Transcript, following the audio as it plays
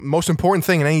Most important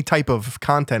thing in any type of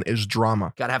content is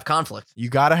drama. Gotta have conflict. You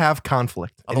gotta have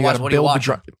conflict. And Otherwise, gotta what are you build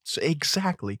the watching?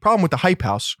 Exactly. Problem with the Hype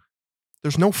House,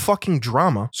 there's no fucking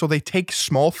drama. So they take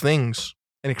small things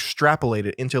and extrapolate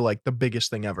it into like the biggest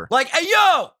thing ever. Like, hey,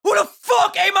 yo, who the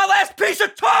fuck ate my last piece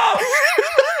of toast?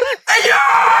 Hey, yo!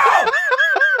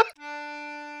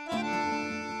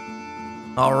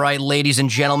 All right, ladies and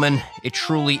gentlemen, it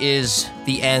truly is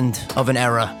the end of an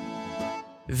era.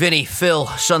 Vinny, Phil,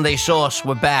 Sunday Sauce,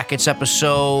 we're back. It's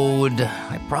episode,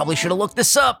 I probably should have looked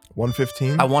this up.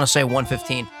 115? I want to say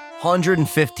 115.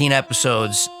 115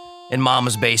 episodes in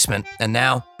Mama's basement. And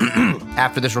now,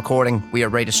 after this recording, we are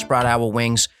ready to sprout our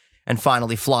wings and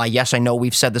finally fly. Yes, I know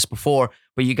we've said this before,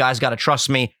 but you guys got to trust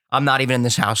me. I'm not even in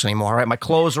this house anymore, all right? My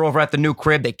clothes are over at the new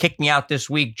crib. They kicked me out this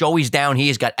week. Joey's down here.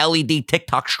 He's got LED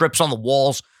TikTok strips on the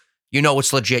walls. You know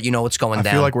it's legit. You know it's going down.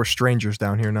 I feel like we're strangers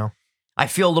down here now. I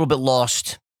feel a little bit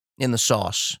lost in the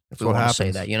sauce, if we want to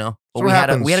say that, you know? But we had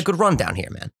a good run down here,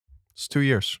 man. It's 2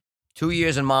 years. 2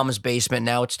 years in Mama's basement.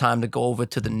 Now it's time to go over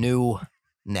to the new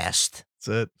nest.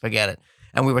 That's it. Forget it.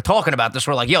 And we were talking about this.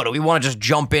 We're like, yo, do we want to just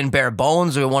jump in bare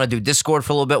bones? Do we want to do Discord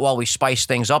for a little bit while we spice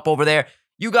things up over there?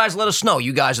 You guys let us know.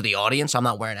 You guys are the audience. I'm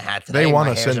not wearing a hat today. They want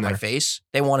my us hair's in my there. face.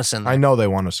 They want us in there. I know they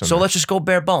want us in So there. let's just go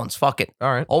bare bones. Fuck it.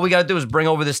 All right. All we got to do is bring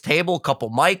over this table, a couple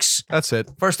mics. That's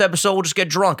it. First episode, we'll just get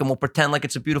drunk and we'll pretend like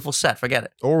it's a beautiful set. Forget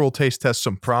it. Or we'll taste test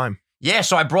some Prime. Yeah,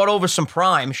 so I brought over some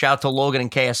Prime. Shout out to Logan and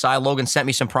KSI. Logan sent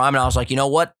me some Prime, and I was like, you know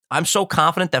what? I'm so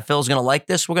confident that Phil's going to like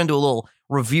this. We're going to do a little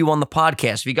review on the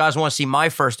podcast. If you guys want to see my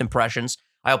first impressions,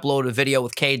 I uploaded a video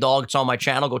with K-Dog. It's on my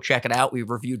channel. Go check it out. We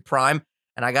reviewed Prime.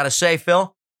 And I got to say,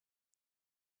 Phil,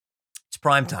 it's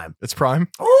Prime time. It's Prime?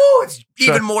 Oh, it's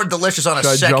even more delicious on a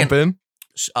Should I second jump in?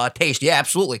 taste. Yeah,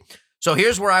 absolutely. So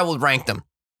here's where I will rank them.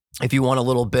 If you want a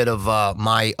little bit of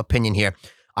my opinion here.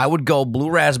 I would go blue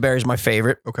raspberry is my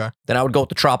favorite. Okay. Then I would go with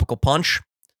the tropical punch.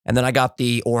 And then I got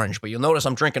the orange. But you'll notice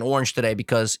I'm drinking orange today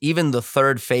because even the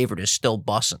third favorite is still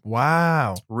bussin'.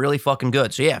 Wow. Really fucking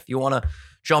good. So yeah, if you want to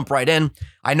jump right in,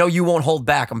 I know you won't hold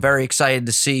back. I'm very excited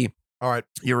to see All right.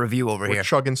 your review over We're here.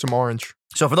 chugging some orange.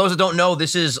 So for those that don't know,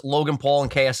 this is Logan Paul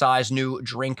and KSI's new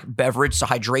drink beverage. It's a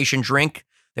hydration drink.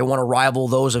 They want to rival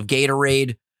those of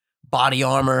Gatorade, Body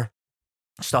Armor,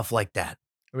 stuff like that.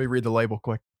 Let me read the label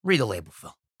quick. Read the label,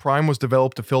 Phil. Prime was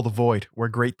developed to fill the void where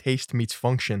great taste meets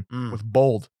function with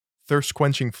bold,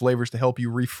 thirst-quenching flavors to help you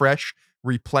refresh,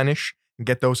 replenish, and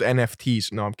get those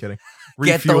NFTs. No, I'm kidding.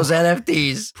 Get those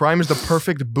NFTs. Prime is the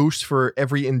perfect boost for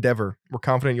every endeavor. We're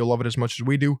confident you'll love it as much as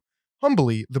we do.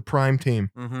 Humbly, the Prime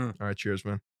team. Mm-hmm. All right, cheers,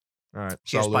 man. All right.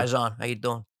 Cheers, salud. Paisan. How you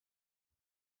doing?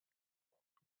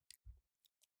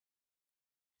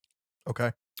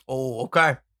 Okay. Oh,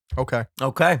 okay. Okay.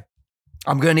 Okay.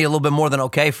 I'm going to need a little bit more than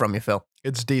okay from you, Phil.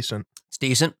 It's decent. It's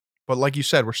decent. But like you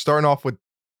said, we're starting off with,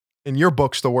 in your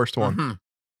books, the worst one. Mhm.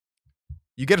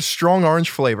 You get a strong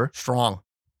orange flavor. Strong.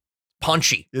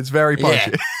 Punchy. It's very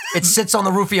punchy. Yeah. It sits on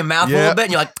the roof of your mouth a Yeah. little bit,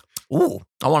 and you're like, ooh,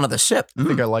 I want another sip. I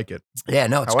think I like it. Yeah,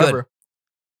 no, it's However, good.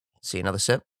 See, another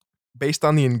sip? based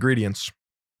on the ingredients,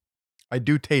 I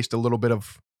do taste a little bit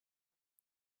of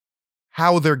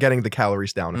how they're getting the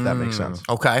calories down, if that makes sense.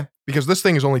 Okay. Because this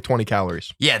thing is only 20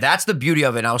 calories. Yeah, that's the beauty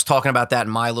of it. And I was talking about that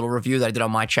in my little review that I did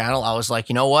on my channel. I was like,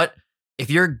 you know what? If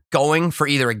you're going for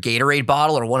either a Gatorade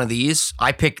bottle or one of these,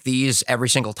 I pick these every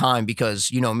single time because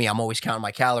you know me, I'm always counting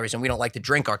my calories and we don't like to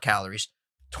drink our calories.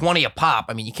 20 a pop.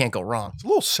 I mean, you can't go wrong. It's a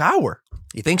little sour.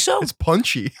 You think so? It's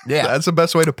punchy. Yeah. That's the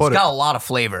best way to put It's it. got a lot of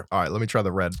flavor. All right, let me try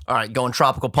the red. All right, going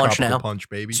tropical punch Tropical now. punch,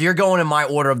 baby. So you're going in my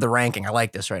order of the ranking. I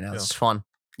like this right now. Yeah. This is fun.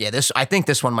 Yeah, I think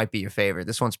this one might be your favorite.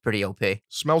 This one's pretty OP.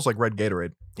 Smells like red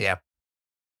Gatorade. Yeah.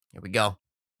 Here we go.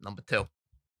 Number 2.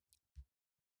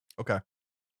 Okay.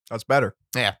 That's better.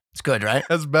 Yeah, it's good, right?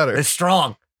 That's better. It's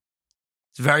strong.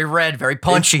 It's very red, very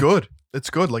punchy. It's good. It's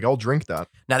good. Like, I'll drink that.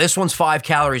 Now, this one's 5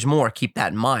 calories more. Keep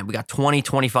that in mind. We got 20,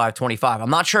 25, 25. I'm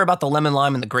not sure about the lemon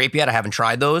lime and the grape yet. I haven't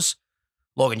tried those.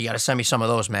 Logan, you got to send me some of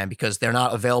those, man, because they're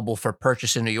not available for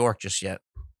purchase in New York just yet.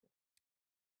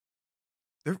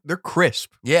 They're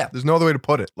crisp. Yeah. There's no other way to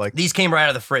put it. Like, These came right out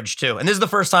of the fridge, too. And this is the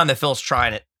first time that Phil's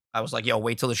trying it. I was like, yo,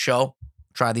 wait till the show.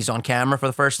 Try these on camera for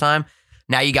the first time.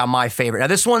 Now you got my favorite. Now,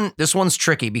 this one's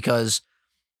tricky because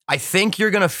I think you're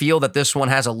going to feel that this one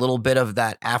has a little bit of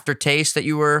that aftertaste that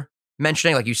you were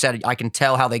mentioning. Like you said, I can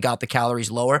tell how they got the calories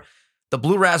lower. The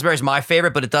blue raspberry is my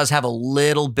favorite, but it does have a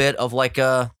little bit of like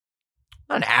not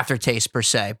an aftertaste per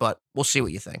se, but we'll see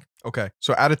what you think. okay.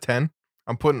 So out of 10,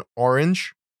 I'm putting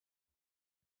orange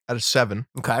at a 7.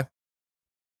 Okay.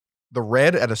 The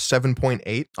red at a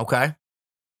 7.8. Okay.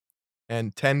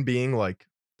 And 10 being like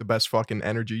the best fucking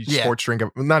energy Yeah. sports drink.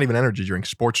 Not even energy drink,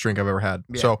 sports drink I've ever had.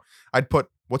 Yeah. So I'd put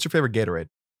What's your favorite Gatorade?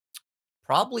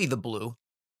 Probably the blue.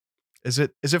 Is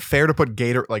it fair to put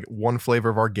one flavor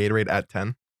of our Gatorade at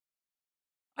 10?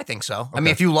 I think so. I Okay.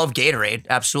 mean, if you love Gatorade,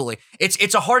 absolutely.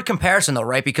 It's a hard comparison though,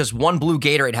 right? Because one blue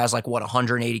Gatorade has like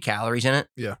 180 calories in it.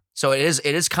 Yeah. So it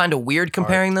is kind of weird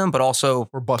comparing them, but also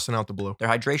We're busting out the blue. they're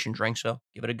hydration drinks. So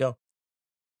give it a go.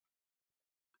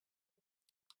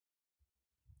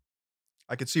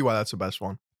 I could see why that's the best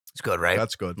one. It's good, right?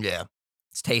 That's good. Yeah.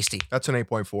 It's tasty. That's an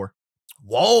 8.4.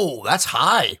 Whoa, that's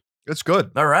high. It's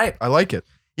good. All right. I like it.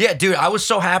 Yeah, dude, I was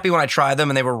so happy when I tried them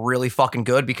and they were really fucking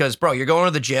good because, bro, you're going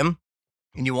to the gym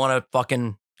and you want a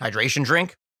fucking hydration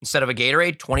drink instead of a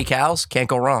Gatorade, 20 cals, can't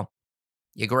go wrong.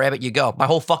 You grab it, you go. My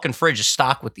whole fucking fridge is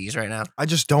stocked with these right now. I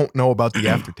just don't know about the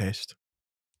aftertaste.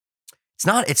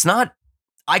 It's not,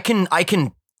 I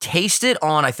can taste it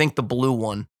on, I think, the blue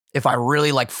one if I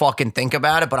really like fucking think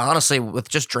about it. But honestly, with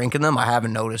just drinking them, I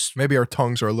haven't noticed. Maybe our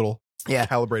tongues are a little Yeah.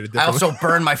 calibrated I differently. also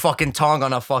burned my fucking tongue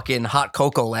on a fucking hot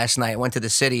cocoa last night. I went to the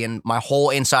city and my whole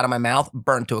inside of my mouth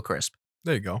burned to a crisp.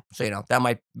 There you go. So, that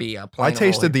might be a I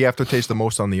tasted the aftertaste the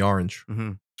most on the orange.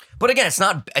 Mm-hmm. But again, it's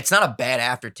not a bad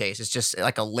aftertaste. It's just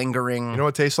like a lingering. You know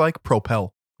what it tastes like?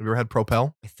 Propel. Have you ever had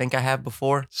Propel? I think I have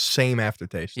before. Same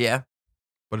aftertaste. Yeah.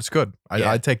 But it's good. Yeah.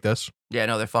 I'd take this. Yeah,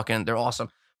 no, they're awesome.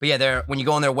 But yeah, when you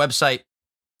go on their website,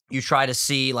 you try to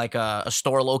see like a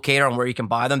store locator on where you can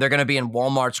buy them. They're going to be in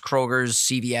Walmart's, Kroger's,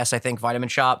 CVS, I think, Vitamin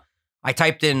Shop. I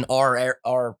typed in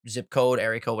our zip code,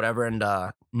 area code, whatever, and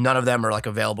none of them are like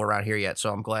available around here yet.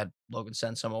 So I'm glad Logan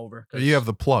sent some over. 'Cause You have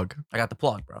the plug. I got the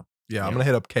plug, bro. Yeah, I'm going to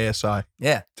hit up KSI.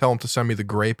 Yeah. Tell them to send me the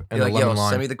grape and You're the like, lemon lime.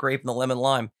 send me the grape and the lemon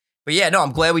lime. But yeah, no,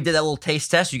 I'm glad we did that little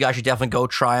taste test. You guys should definitely go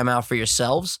try them out for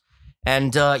yourselves.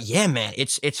 And yeah, man,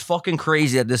 it's fucking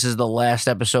crazy that this is the last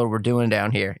episode we're doing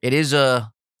down here. It is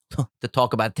to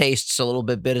talk about tastes a little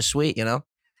bit bittersweet, So I'm it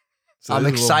is a little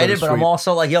excited, but I'm bittersweet.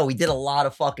 also like, yo, we did a lot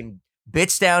of fucking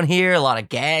bits down here, a lot of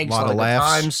gags, a lot of good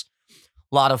laughs. times,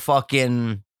 a lot of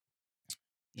fucking,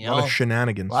 a lot of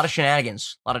shenanigans. a lot of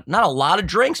shenanigans, not a lot of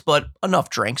drinks, but enough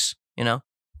drinks.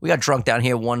 We got drunk down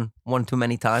here one too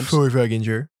many times. For fucking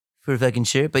sure. For fucking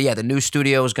shit. But yeah, the new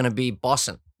studio is gonna be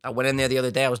bussin'. I went in there the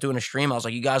other day. I was doing a stream. I was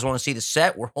like, you guys want to see the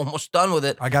set? We're almost done with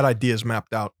it. I got ideas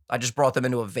mapped out. I just brought them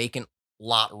into a vacant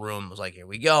lot room. I was like, here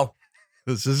we go.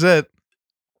 This is it.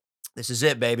 This is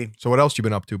it, baby. So what else you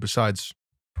been up to besides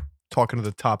talking to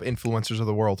the top influencers of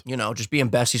the world? Just being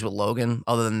besties with Logan.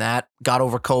 Other than that, got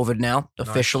over COVID now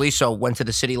officially. So went to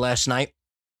the city last night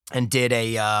and did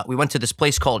we went to this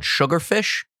place called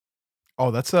Sugarfish.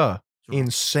 Oh, that's a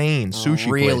insane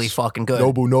sushi Really place. fucking good.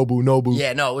 Nobu.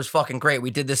 Yeah, no, it was fucking great. We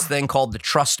did this thing called the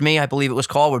Trust Me, I believe it was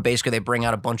called, where basically they bring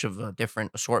out a bunch of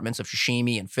different assortments of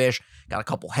sashimi and fish. Got a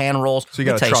couple hand rolls. So you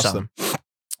got to trust them.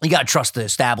 You got to trust the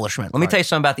establishment. Let me Right. tell you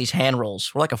something about these hand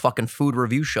rolls. We're like a fucking food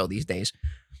review show these days.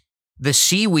 The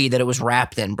seaweed that it was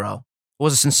wrapped in, bro,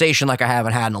 was a sensation like I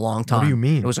haven't had in a long time. What do you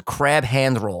mean? It was a crab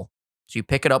hand roll. So you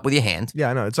pick it up with your hand. Yeah,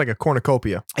 I know. It's like a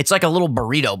cornucopia. It's like a little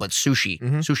burrito, but Mhm.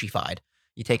 sushi-fied.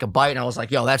 You take a bite, and I was like,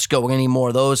 yo, that's good. We're going to need more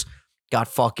of those. Got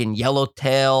fucking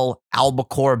yellowtail,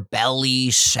 albacore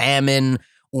belly, salmon,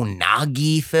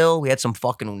 unagi, Phil. We had some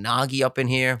fucking unagi up in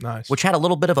here, Nice. which had a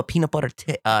little bit of a peanut butter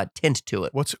tint to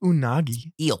it. What's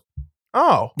unagi? Eel.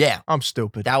 Oh, Yeah, I'm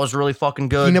stupid. that was really fucking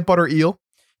good. Peanut butter eel?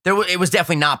 It was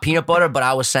definitely not peanut butter, but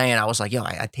I was like, yo,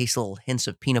 I taste little hints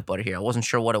of peanut butter here. I wasn't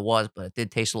sure what it was, but it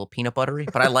did taste a little peanut buttery,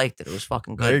 but I liked it. It was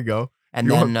fucking There you good. go. And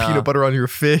You then, want peanut butter on your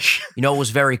fish? it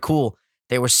was very cool.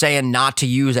 They were saying not to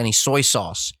use any soy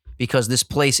sauce because this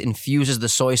place infuses the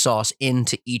soy sauce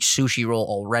into each sushi roll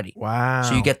already. Wow.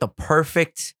 So you get the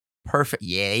perfect.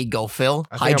 Yeah, there you go, Phil.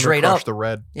 I think I'm Hydrate gonna up. crush the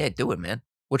red. Yeah, do it, man.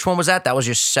 Which one was that? That was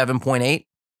your 7.8?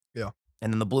 Yeah.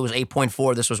 And then the blue was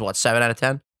 8.4. This was what, 7 out of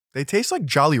 10? They taste like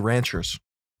Jolly Ranchers.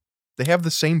 They have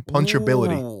the same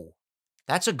punchability. Ooh,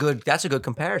 that's a good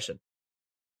comparison.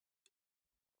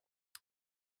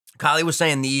 Kylie was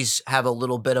saying these have a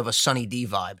little bit of a Sunny D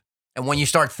vibe. And when you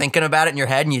start thinking about it in your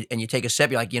head and you take a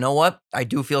sip, you're like, you know what? I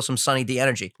do feel some Sunny D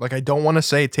energy. Like, I don't want to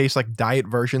say it tastes like diet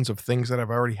versions of things that I've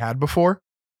already had before.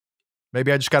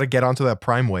 Maybe I just got to get onto that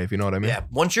prime wave. You know what I mean? Yeah.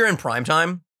 Once you're in prime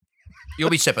time, you'll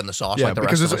be sipping the sauce Yeah, like the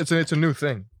because rest of us. it's a new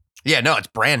thing. Yeah, no, it's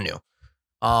brand new.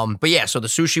 But yeah, so the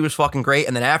sushi was fucking great.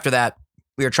 And then after that,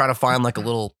 we were trying to find like a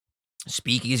little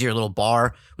speakeasy or a little bar.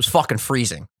 It was fucking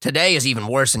freezing. Today is even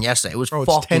worse than yesterday. It was Bro,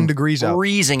 it's fucking 10 degrees out.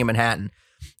 freezing in Manhattan.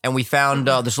 And we found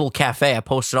this little cafe. I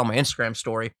posted on my Instagram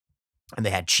story. And they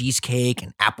had cheesecake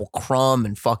and apple crumb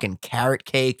and fucking carrot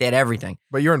cake. They had everything.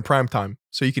 But you're in prime time,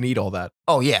 so you can eat all that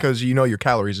Oh, yeah. because you know your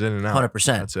calories in and out. 100%.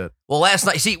 That's it. Well, last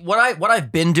night, see, what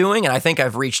I've been doing, and I think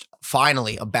I've reached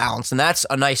finally a balance, and that's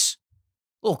a nice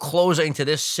little closing to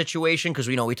this situation because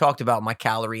we talked about my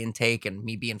calorie intake and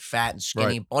me being fat and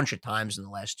skinny a bunch of times in the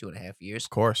last 2.5 years. Of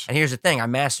course. And here's the thing, I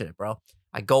mastered it, bro.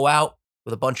 I go out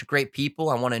with a bunch of great people.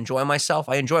 I want to enjoy myself.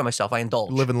 I enjoy myself. I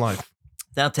indulge. Living life.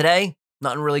 Now today,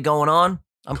 nothing really going on.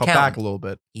 I'm Cut counting. back a little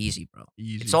bit. Easy, bro.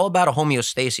 Easy. It's all about a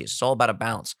homeostasis. It's all about a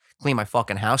balance. Clean my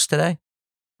fucking house today.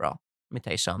 Bro, let me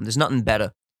tell you something. There's nothing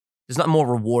better. There's nothing more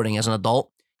rewarding as an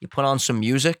adult. You put on some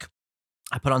music.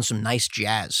 I put on some nice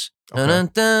jazz. Okay.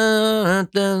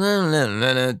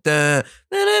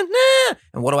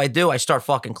 And what do? I start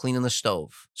fucking cleaning the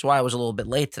stove. That's why I was a little bit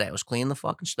late today. I was cleaning the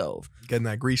fucking stove. Getting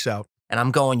that grease out. And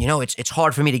I'm going, it's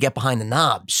hard for me to get behind the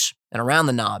knobs and around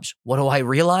the knobs. What do I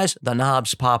realize? The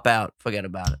knobs pop out. Forget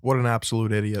about it. What an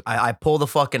absolute idiot. I pull the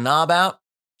fucking knob out,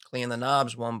 clean the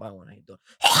knobs one by one. How you doing?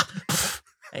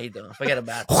 How you doing? Forget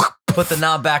about it. Put the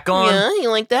knob back on. Yeah, you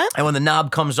like that? And when the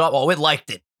knob comes up, it liked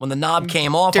it. When the knob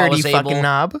came off, I was able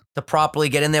knob. to properly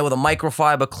get in there with a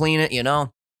microfiber, clean it,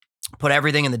 put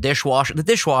everything in the dishwasher. The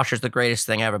dishwasher is the greatest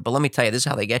thing ever. But let me tell you, this is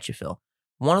how they get you, Phil.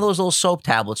 One of those little soap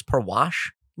tablets per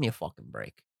wash. Give me a fucking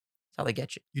break. That's how they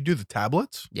get you. You do the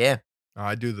tablets? Yeah.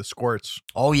 I do the squirts.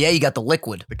 Oh, yeah, you got the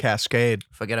liquid. The Cascade.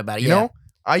 Forget about it. You know,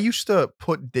 I used to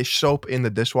put dish soap in the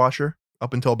dishwasher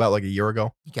up until about like a year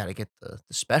ago. You got to get the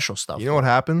special stuff. You know what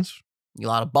happens? A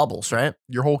lot of bubbles, right?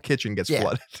 Your whole kitchen gets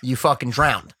flooded. You fucking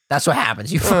drowned. That's what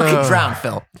happens. You fucking drowned,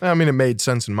 Phil. I mean, it made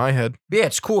sense in my head. But yeah,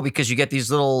 it's cool because you get these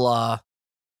little, I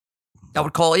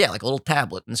would call it, like a little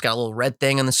tablet. And it's got a little red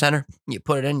thing in the center. You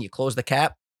put it in, you close the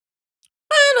cap.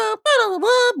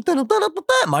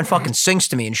 Mine fucking sings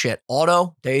to me and shit.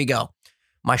 Auto, there you go.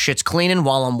 My shit's cleaning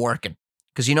while I'm working.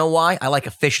 Because you know why? I like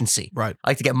efficiency. Right. I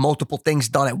like to get multiple things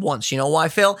done at once. You know why,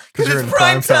 Phil? Because you're it's in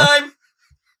prime prime time. time.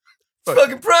 It's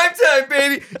fucking prime time,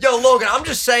 baby. Yo, Logan, I'm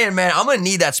just saying, man, I'm going to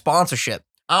need that sponsorship.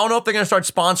 I don't know if they're going to start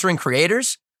sponsoring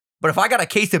creators, but if I got a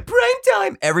case of prime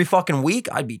time every fucking week,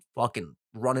 I'd be fucking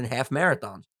running half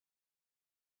marathons.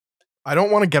 I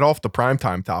don't want to get off the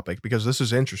primetime topic because this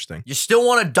is interesting. You still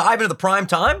want to dive into the prime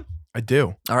time? I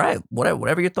do. All right,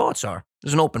 whatever your thoughts are.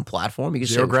 There's an open platform. You can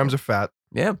 0 say grams of fat.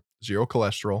 Yeah. 0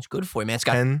 cholesterol. It's good for you, man. It's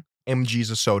got 10 mgs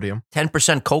of sodium.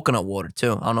 10% coconut water,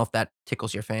 too. I don't know if that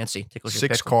tickles your fancy. Tickles your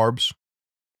 6 pickle. carbs.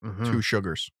 Mhm. 2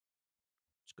 sugars.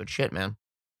 It's good shit, man.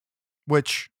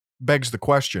 Which begs the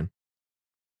question.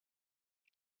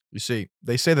 You see,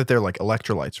 they say that they're like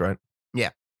electrolytes, right? Yeah.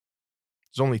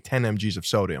 There's only 10 mgs of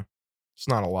sodium. It's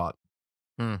not a lot.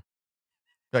 Hmm.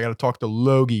 I got to talk to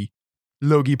Logie.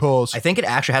 Logie Pauls. I think it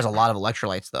actually has a lot of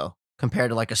electrolytes, though, compared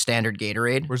to like a standard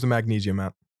Gatorade. Where's the magnesium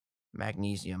at?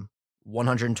 Magnesium,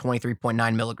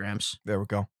 123.9 milligrams. There we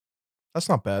go. That's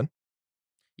not bad.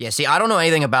 Yeah, see, I don't know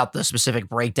anything about the specific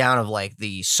breakdown of like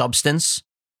the substance.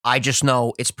 I just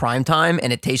know it's prime time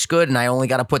and it tastes good, and I only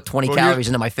got to put 20 Well, calories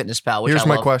into my FitnessPal, which Here's I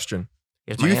my love. question.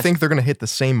 Here's Do my you answer. think they're going to hit the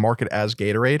same market as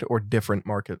Gatorade or different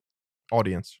market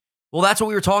audience? Well, that's what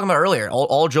we were talking about earlier.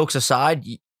 All jokes aside,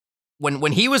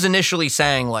 when he was initially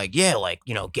saying like, yeah, like,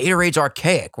 Gatorade's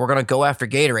archaic, we're going to go after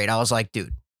Gatorade, I was like,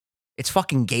 dude, it's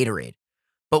fucking Gatorade.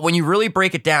 But when you really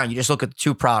break it down, you just look at the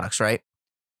two products, right?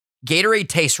 Gatorade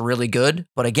tastes really good,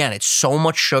 but again, it's so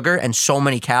much sugar and so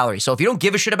many calories. So if you don't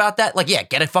give a shit about that, like, yeah,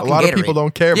 get a fucking Gatorade. A lot of people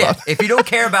don't care Yeah, about that. if you don't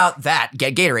care about that,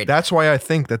 get Gatorade. That's why I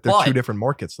think that they're But- two different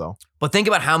markets, though. But think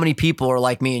about how many people are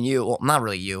like me and you. Well, not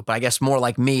really you, but I guess more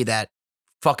like me that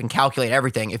fucking calculate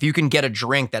everything. If you can get a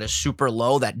drink that is super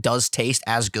low that does taste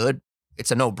as good, it's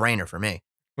a no-brainer for me.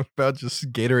 What about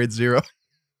just Gatorade Zero?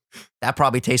 That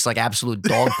probably tastes like absolute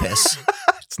dog piss.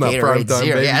 It's not Gatorade prime time,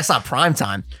 Zero. baby. Yeah, it's not prime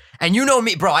time. And you know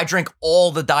me, bro, I drink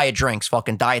all the diet drinks,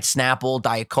 fucking Diet Snapple,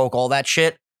 Diet Coke, all that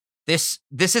shit. This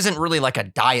isn't really like a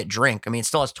diet drink. I mean, it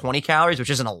still has 20 calories, which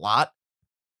isn't a lot,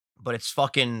 but it's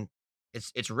fucking,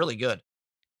 it's really good.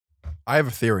 I have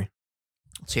a theory.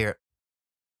 Let's hear it.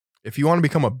 If you want to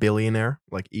become a billionaire,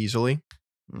 like easily,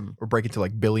 Mm. or break into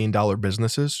like $1 billion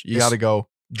businesses, you This- got to go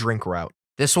drink route.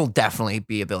 This will definitely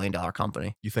be $1 billion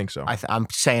company. You think so? I'm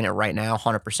saying it right now,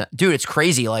 100%. Dude, it's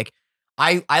crazy. Like,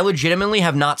 I legitimately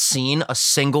have not seen a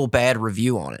single bad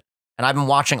review on it. And I've been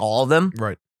watching all of them.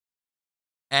 Right.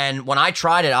 And when I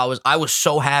tried it, I was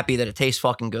so happy that it tastes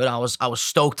fucking good. I was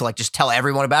stoked to like just tell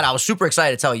everyone about it. I was super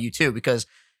excited to tell you too, because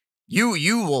you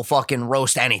will fucking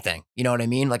roast anything. You know what I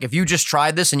mean? Like if you just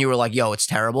tried this and you were like, yo, it's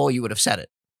terrible, you would have said it.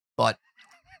 But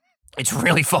it's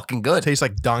really fucking It good. tastes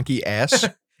like donkey ass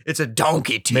It's a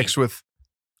donkey tea. mixed with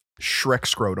Shrek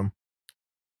scrotum.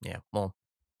 Yeah, well,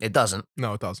 it doesn't.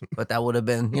 No, it doesn't. But that would have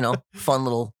been, fun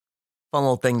little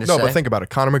thing to No, say. but think about it.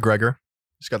 Conor McGregor,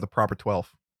 he's got the proper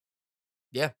 12.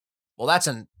 Well,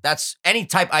 that's any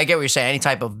type, I get what you're saying, any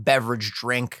type of beverage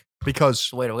drink because It's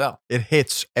the way to go. it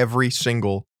hits every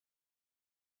single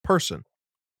person.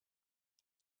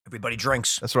 Everybody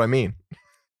drinks. That's what I mean.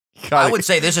 I would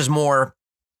say this is more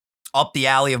up the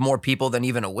alley of more people than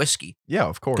even a whiskey. Yeah,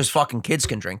 of course. Because fucking kids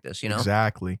can drink this, you know?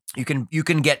 Exactly. You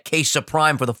can get case of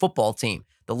prime for the football team,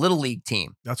 the little league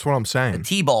team, That's what I'm the saying.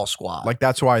 T-ball squad. Like,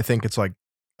 that's why I think it's like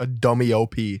a dummy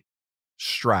OP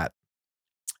strat.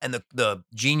 And the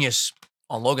genius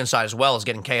on Logan's side as well is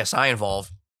getting KSI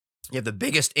involved. You have the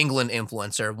biggest England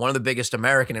influencer, one of the biggest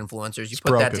American influencers. You It's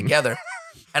put that broken. together.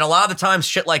 And a lot of the times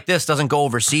shit like this doesn't go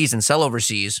overseas and sell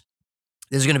overseas.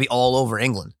 This is going to be all over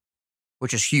England,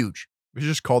 which is huge. We should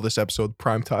just call this episode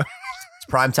Prime Time. It's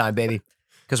prime time, baby.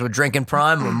 Because we're drinking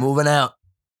prime, we're moving out.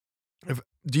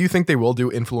 Do you think they will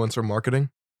do influencer marketing?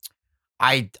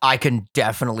 I can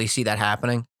definitely see that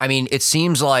happening. I mean, it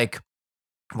seems like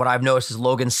what I've noticed is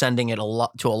Logan's sending it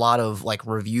to a lot of like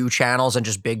review channels and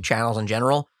just big channels in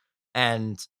general.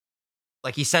 And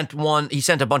like he sent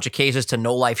a bunch of cases to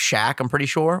No Life Shack, I'm pretty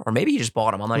sure. Or maybe he just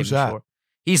bought them. I'm not Who's even that? sure.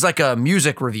 He's like a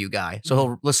music review guy. So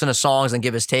he'll listen to songs and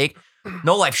give his take.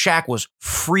 No Life Shack was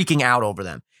freaking out over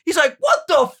them. He's like, what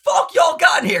the fuck y'all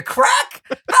got in here? Crack?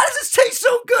 How does this taste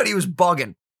so good? He was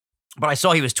bugging. But I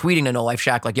saw he was tweeting to No Life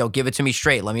Shack like, yo, give it to me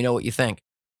straight. Let me know what you think.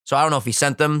 So I don't know if he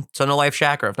sent them to No Life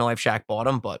Shack or if No Life Shack bought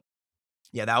them. But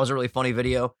yeah, that was a really funny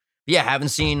video. Yeah, haven't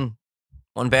seen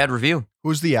one bad review.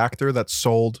 Who's the actor that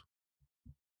sold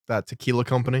that tequila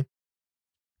company?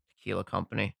 Tequila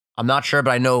company. I'm not sure,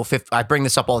 but I know I bring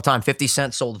this up all the time. 50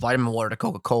 Cent sold vitamin water to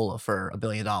Coca-Cola for $1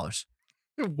 billion.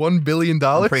 $1 billion?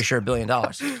 I'm pretty sure $1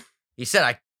 billion. He said,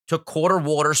 I took quarter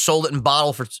water, sold it in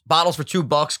bottles for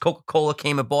 $2. Coca-Cola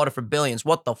came and bought it for billions.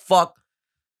 What the fuck?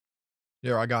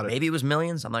 Yeah, I got it. Maybe it was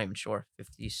millions. I'm not even sure.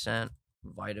 50 Cent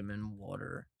vitamin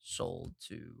water sold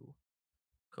to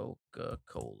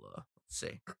Coca-Cola. Let's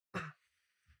see.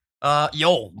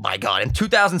 Yo, my God. In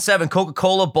 2007,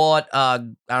 Coca-Cola bought, I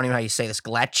don't even know how you say this,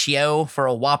 Glacio for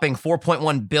a whopping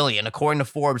 $4.1 billion. According to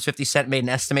Forbes, 50 Cent made an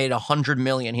estimated $100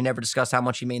 million. He never discussed how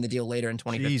much he made in the deal later in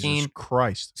 2015. Jesus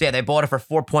Christ. So yeah, they bought it for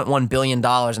 $4.1 billion,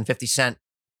 and 50 Cent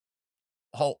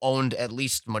owned at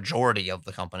least majority of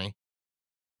the company.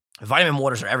 Vitamin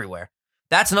waters are everywhere.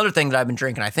 That's another thing that I've been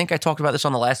drinking. I think I talked about this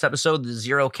on the last episode, the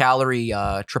 0 calorie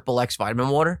Triple X vitamin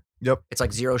water. Yep. It's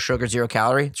like 0 sugar, 0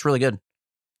 calorie. It's really good.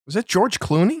 Was that George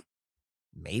Clooney?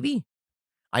 Maybe.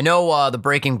 I know the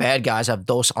Breaking Bad guys have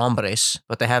Dos Hombres,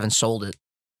 but they haven't sold it.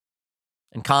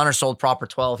 And Connor sold Proper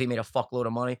 12. He made a fuckload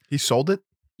of money. He sold it?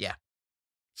 Yeah.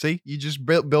 See, you just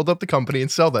build up the company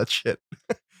and sell that shit.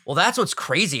 Well, that's what's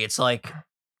crazy. It's like,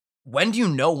 when do you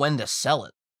know when to sell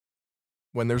it?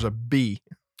 When there's a B.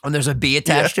 When there's a B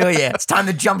attached to it? Yeah. It's time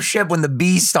to jump ship when the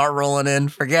B's start rolling in.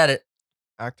 Forget it.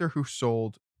 Actor who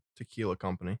sold tequila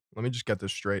company. Let me just get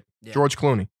this straight. Yeah. George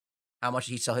Clooney. How much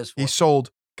did he sell his for? He sold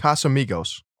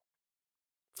Casamigos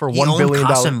for He $1 owned billion.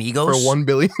 Casamigos? For $1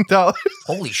 billion.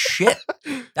 Holy shit.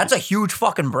 That's a huge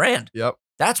fucking brand. Yep.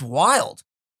 That's wild.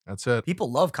 That's it.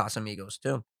 People love Casamigos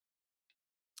too.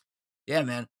 Yeah,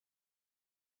 man.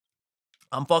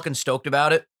 I'm fucking stoked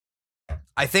about it.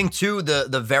 I think too,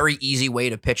 the very easy way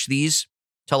to pitch these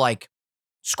to like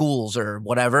schools or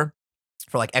whatever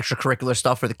for like extracurricular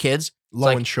stuff for the kids. Low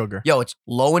like, in sugar. Yo, it's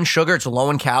low in sugar, it's low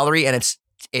in calorie, and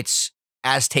it's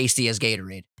as tasty as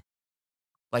Gatorade.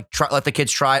 Like, let the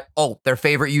kids try it. Oh, their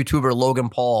favorite YouTuber, Logan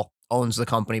Paul, owns the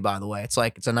company, by the way. It's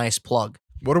a nice plug.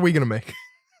 What are we going to make?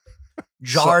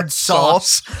 Jarred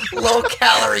sauce. Low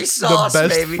calorie sauce, the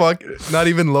best baby. Not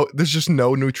even low. There's just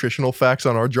no nutritional facts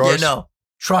on our jars. Yeah, no.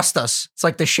 Trust us. It's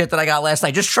like the shit that I got last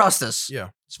night. Just trust us. Yeah.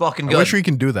 It's fucking I good. wish we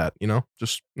can do that, no,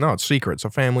 it's secret. It's a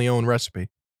family-owned recipe.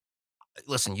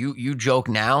 Listen, you joke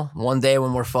now. One day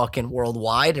when we're fucking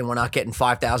worldwide and we're not getting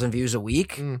 5,000 views a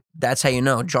week, that's how you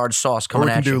know. Jarred sauce Or coming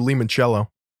we can at you. do limoncello.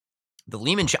 The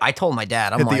limoncello. I told my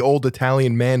dad, I'm Hit like, the old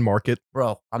Italian man market.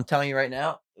 bro, I'm telling you right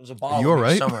now, there's a bottle You all of it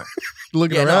right? somewhere.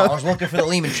 Looking Yeah, no, around. I was looking for the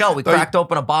limoncello. We Thought you- cracked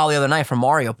open a bottle the other night from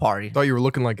Mario Party. Thought you were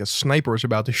looking like a sniper was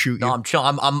about to shoot No, you. I'm chill.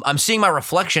 I'm seeing my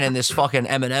reflection in this fucking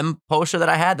Eminem poster that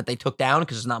I had that they took down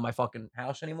because it's not my fucking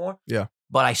house anymore. Yeah.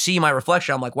 But I see my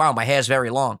reflection. I'm like, wow, my hair's very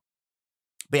long.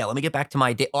 But yeah, let me get back to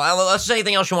my day. Well, let's say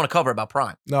anything else you want to cover about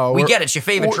Prime. No, We get it. It's your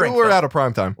favorite drink. We're Phil. out of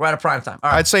prime time. We're out of prime time. All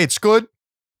right. I'd say it's good.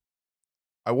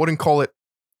 I wouldn't call it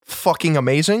fucking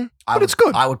amazing, but it's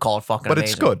good. I would call it fucking But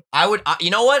amazing. it's good. I would, you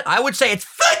know what? I would say it's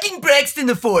fucking Braxton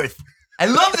the Fourth. I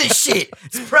love this shit.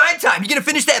 It's prime time. You gonna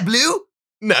finish that blue?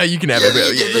 No, you can have it. Yeah,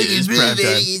 it's Blue, prime baby.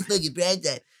 time. It's fucking prime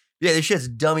time. Yeah, this shit's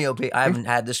dummy OP. I haven't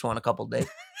had this one in a couple days.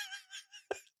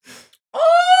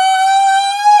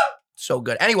 So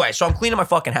good. Anyway, so I'm cleaning my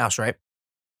fucking house, right?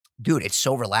 Dude, it's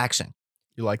so relaxing.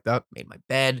 You like that? Made my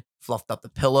bed, fluffed up the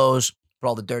pillows, put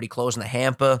all the dirty clothes in the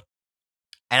hamper.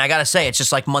 And I got to say, it's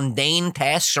just like mundane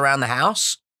tasks around the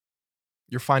house.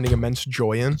 You're finding immense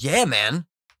joy in. Yeah, man.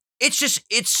 It's just,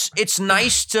 it's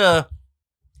nice to,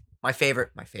 my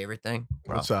favorite thing,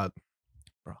 bro. What's that?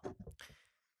 Bro.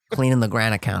 Cleaning the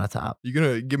granite countertop. You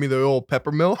gonna give me the old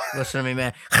pepper mill? Listen to me,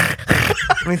 man.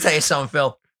 Let me tell you something,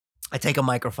 Phil. I take a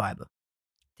microfiber,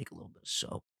 take a little bit of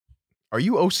soap. Are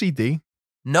you OCD?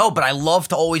 No, but I love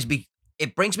to always be,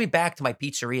 it brings me back to my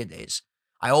pizzeria days.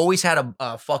 I always had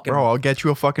a fucking Bro, I'll get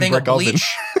you a fucking thing of brick oven.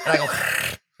 bleach, and I go,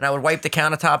 and I would wipe the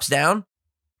countertops down,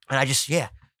 and I just, yeah.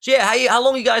 So yeah, how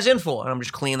long you guys in for? And I'm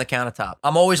just cleaning the countertop.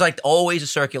 I'm always a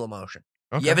circular motion.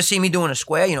 Okay. You ever see me doing a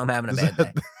square? You know I'm having a bad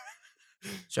day.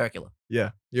 Circular.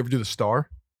 Yeah. You ever do the star?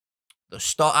 The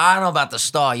star, I don't know about the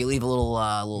star. You leave a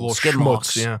little skid schmutz,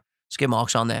 marks. Yeah. Skid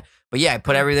marks on there. But yeah, I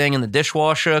put everything in the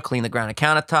dishwasher, clean the granite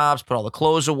countertops, put all the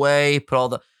clothes away,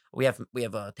 we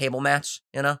have table mats,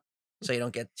 you know, so you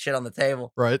don't get shit on the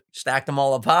table. Right. Stacked them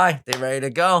all up high. They're ready to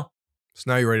go. So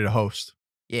now you're ready to host.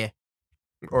 Yeah.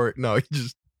 Or no, you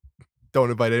just don't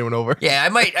invite anyone over. Yeah, I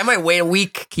might wait a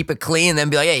week, keep it clean, then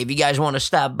be like, hey, if you guys want to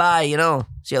stop by, you know,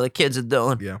 see how the kids are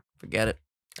doing. Yeah. Forget it.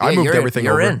 I Yeah, moved you're everything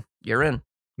over. You're in.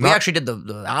 We Not- actually did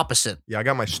the opposite. Yeah, I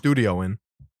got my studio in.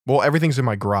 Well, everything's in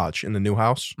my garage in the new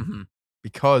house Mm-hmm.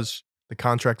 because the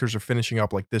contractors are finishing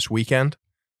up like this weekend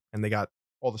and they got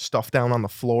all the stuff down on the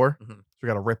floor. Mhm. So we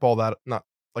got to rip all that, not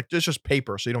like just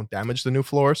paper so you don't damage the new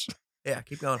floors. Yeah,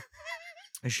 keep going.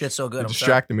 This shit's so good. You're I'm sorry.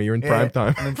 distracting me. You're in prime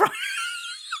time. I'm in prime.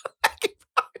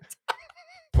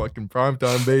 Fucking prime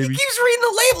time, He baby. keeps reading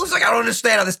the label. He's like, I don't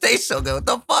understand how this tastes so good. What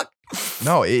the fuck?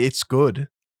 No, it's good,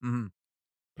 Mm-hmm.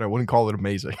 but I wouldn't call it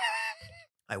amazing.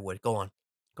 I would. Go on.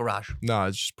 Garage. No,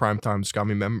 it's just prime time. It's got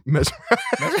me mesmerized.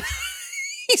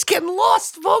 He's getting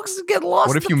lost, folks. He's getting lost.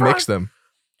 What in if the you prime. mix them?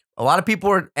 A lot of people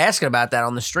were asking about that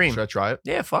on the stream. Should I try it?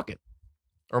 Yeah, fuck it.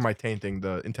 Or am I tainting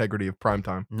the integrity of prime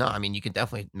time? No, I mean, you can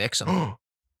definitely mix them.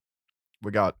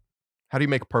 We got, how do you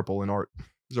make purple in art?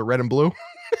 Is it red and blue?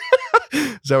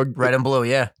 Is that what, Red and blue,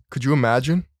 yeah. could you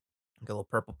imagine? Get a little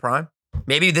purple prime.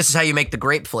 Maybe this is how you make the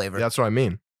grape flavor. Yeah, that's what I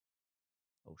mean.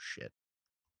 Oh, shit.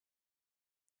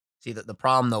 See, the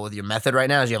problem, though, with your method right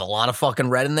now is you have a lot of fucking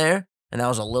red in there, and that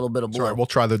was a little bit of blue. Sorry, we'll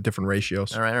try the different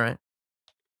ratios. All right.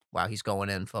 Wow, he's going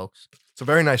in, folks. It's a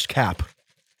very nice cap.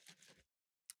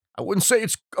 I wouldn't say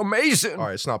it's amazing. All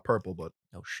right, it's not purple, but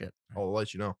Oh, shit. I'll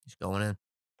let you know. He's going in.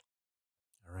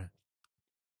 All right.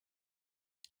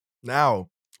 Now,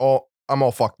 I'm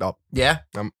all fucked up. Yeah?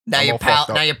 I'm Now all your fucked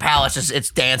up. now your palate's just,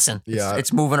 it's dancing. Yeah.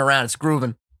 It's moving around. It's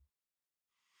grooving.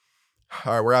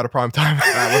 All right, we're out of prime time.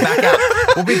 All right, we're back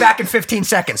out. We'll be back in 15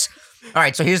 seconds. All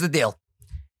right, so here's the deal.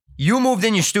 You moved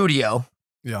in your studio,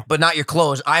 Yeah. but not your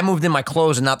clothes. I moved in my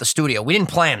clothes and not the studio. We didn't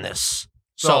plan this.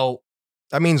 So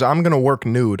That means I'm going to work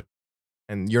nude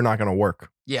and you're not going to work.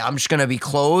 yeah, I'm just going to be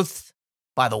clothed.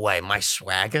 By the way, my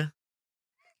swagger.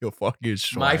 You'll fucking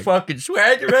swag. My fucking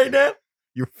swagger right now.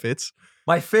 Your fits?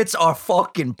 My fits are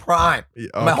fucking prime. Yeah,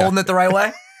 Am I okay. holding it the right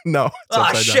way? No. It's Ah,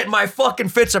 upside shit, down. my fucking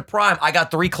fits are prime. I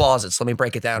got 3 closets. Let me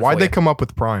break it down Why'd for they you. come up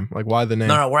with prime? Like, why the name?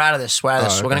 No, we're out of this. We're out of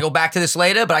this. Oh, We're going okay. to go back to this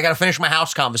later, but I got to finish my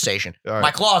house conversation. All right.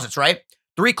 My closets, right?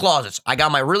 3 closets. I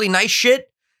got my really nice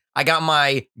shit. I got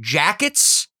my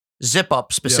jackets, zip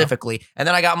up specifically. And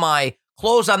then I got my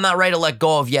clothes I'm not ready to let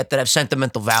go of yet that have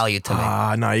sentimental value to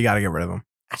me. No, you got to get rid of them.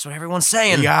 That's what everyone's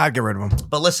saying. You got to get rid of them.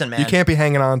 But listen, man. You can't be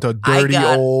hanging on to dirty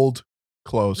got- old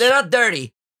clothes. They're not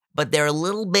dirty, but they're a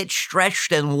little bit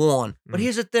stretched and worn. But Mm.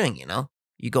 here's the thing, you know?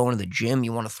 You go into the gym,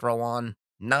 you want to throw on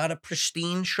not a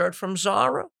pristine shirt from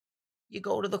Zara. You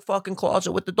go to the fucking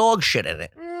closet with the dog shit in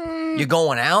it. You're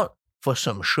going out for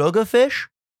some sugar fish.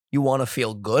 You want to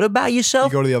feel good about You yourself.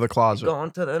 go to the other You're closet.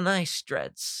 going to the nice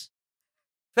dreads.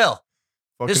 Phil.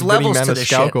 There's Fucking levels Vinny to this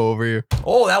Maniscalco shit. over here.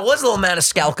 Oh, that was a little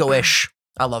Maniscalco-ish.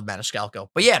 I love Maniscalco.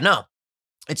 But yeah, no.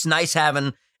 It's nice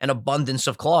having an abundance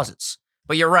of closets.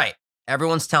 But you're right.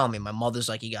 Everyone's telling me. My mother's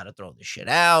like, you got to throw this shit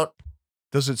out.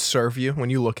 Does it serve you when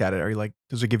you look at it? Are you like,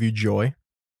 does it give you joy?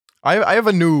 I have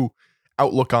a new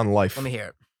outlook on life. Let me hear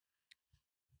it.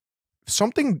 If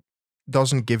something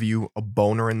doesn't give you a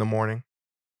boner in the morning,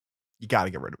 you got to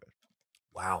get rid of it.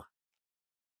 Wow.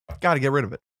 Got to get rid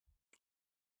of it.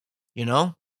 You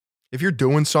know? If you're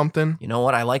doing something You know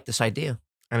what? I like this idea.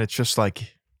 and it's just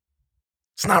like,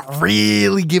 it's not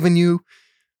really giving you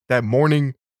that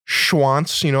morning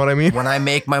schwantz, you know what I mean? When I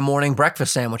make my morning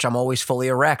breakfast sandwich, I'm always fully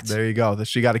erect. There you go.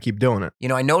 So you got to keep doing it. You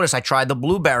know, I noticed I tried the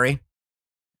blueberry.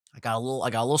 I got a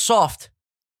little soft.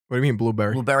 What do you mean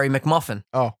blueberry? Blueberry McMuffin.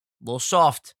 Oh. A little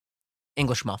soft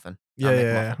English muffin. not Yeah, McMuffin.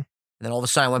 yeah, And then all of a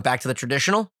sudden I went back to the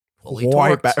traditional. Fully yeah.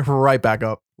 torqued. Right back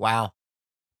up. Wow.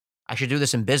 I should do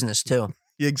this in business too.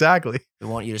 Exactly. We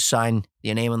want you to sign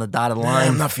your name on the dotted Nah, line.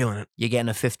 I'm not feeling it. You're getting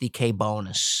a $50K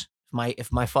bonus.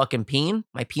 If my fucking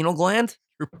my pineal gland,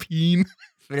 Your peen.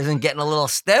 if it isn't getting a little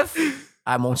stiff,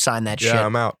 I won't sign that shit. Yeah,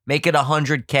 I'm out. Make it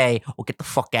 100K or get the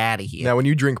fuck out of here. Now, when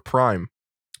you drink Prime,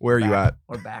 where are you at?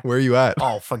 We're back. Where are you at?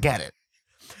 Oh, forget it.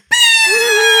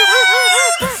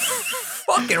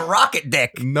 Fucking rocket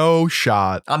dick. No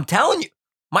shot. I'm telling you,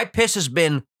 my piss has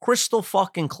been crystal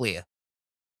fucking clear.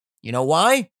 You know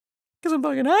why? Because I'm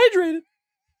fucking hydrated.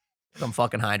 I'm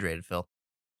fucking hydrated, Phil.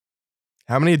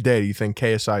 How many a day do you think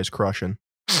KSI is crushing?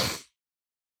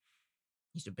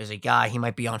 He's a busy guy. He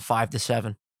might be on 5 to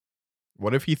 7.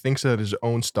 What if he thinks that his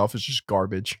own stuff is just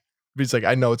garbage? He's like,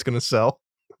 I know it's gonna sell.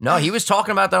 No, he was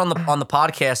talking about that on the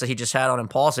podcast that he just had on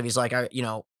Impulsive. He's like,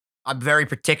 I'm very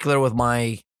particular with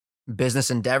my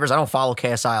business endeavors. I don't follow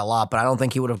KSI a lot, but I don't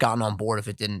think he would have gotten on board if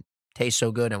it didn't taste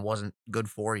so good and wasn't good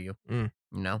for you. Mm.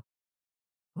 You know?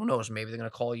 Who knows? Maybe they're gonna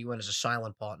call you in as a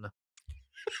silent partner.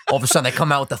 All of a sudden, they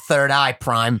come out with the third eye,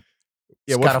 Prime.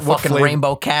 Yeah, It's got a fucking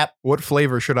rainbow cap. What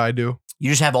flavor should I do? You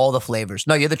just have all the flavors.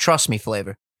 No, you're the trust me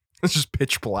flavor. It's just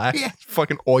pitch black. Yeah.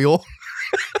 Fucking oil.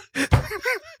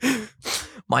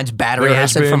 Mine's battery There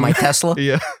has acid from been- my Tesla.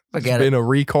 Yeah. Forget There's it. been a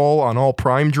recall on all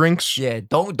Prime drinks. Yeah,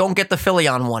 don't get the Philly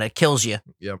on one. It kills you.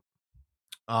 Yep.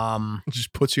 When It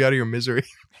just puts you out of your misery.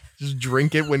 Just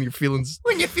drink it when you're feeling.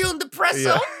 you're feeling depresso,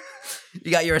 Yeah.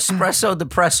 you got your espresso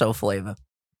depresso flavor.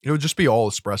 It would just be all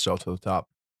espresso to the top.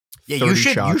 Yeah, 30 you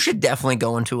shots. should definitely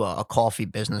go into a coffee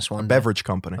business one day. Beverage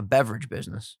company. A beverage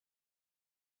business.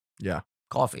 Yeah,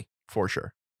 Coffee. for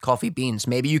sure. Coffee beans.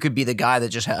 Maybe you could be the guy that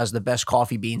just has the best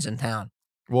coffee beans in town.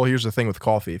 Well, here's the thing with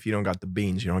coffee. If you don't got the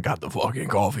beans, you don't got the fucking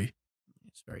coffee.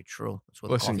 It's very true. That's where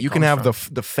the Listen, coffee you can comes have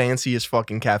from. the fanciest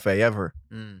fucking cafe ever,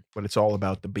 Mm, but it's all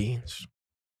about the beans.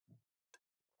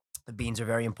 the beans are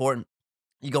very important.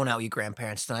 You going out with your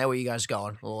grandparents tonight? Where you guys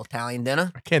going? A little Italian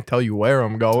dinner? I can't tell you where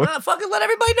I'm going. Fucking let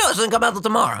everybody know. It doesn't come out till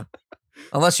tomorrow.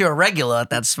 Unless you're a regular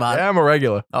at that spot. Yeah, I'm a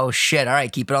regular. Oh, shit. All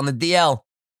right. Keep it on the DL.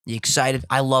 You excited?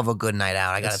 I love a good night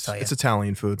out. I got to tell you. It's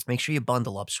Italian food. Make sure you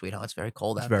bundle up, sweetheart. It's very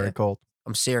cold It's out very there. cold.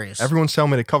 I'm serious. Everyone's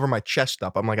telling me to cover my chest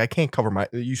up. I'm like, I can't cover my.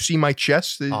 You see my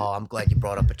chest? Oh, I'm glad you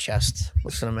brought up a chest.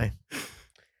 Listen to me.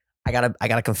 I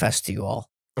gotta confess to you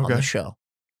all on Okay. the show.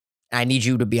 I need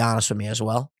you to be honest with me as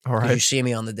well. All 'cause right. You see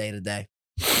me on the day to day.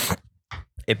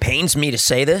 It pains me to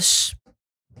say this.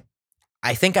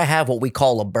 I think I have what we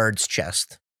call a bird's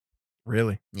chest.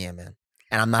 Really? Yeah, man.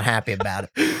 And I'm not happy about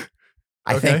it.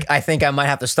 Okay. I think I might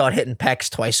have to start hitting pecs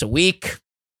twice a week.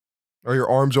 Are your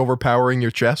arms overpowering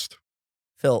your chest?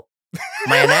 Phil,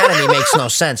 my anatomy makes no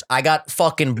sense. I got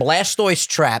fucking Blastoise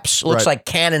traps. Looks Right. like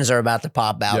cannons are about to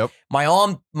pop out. Yep. My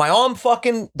arm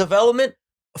fucking development,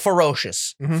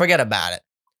 ferocious. Mhm. Forget about it.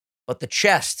 But the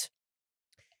chest,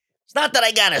 it's not that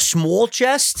I got a small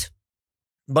chest,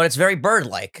 but it's very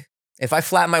bird-like. If I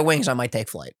flap my wings, I might take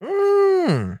flight.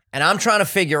 Mm. And I'm trying to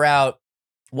figure out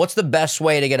what's the best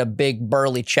way to get a big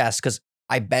burly chest because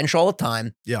I bench all the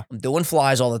time. Yeah. I'm doing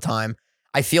flies all the time.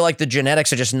 I feel like the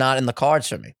genetics are just not in the cards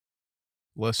for me.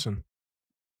 Listen,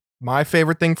 my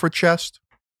favorite thing for chest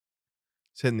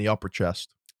is hitting the upper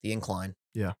chest. The incline.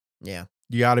 Yeah. Yeah.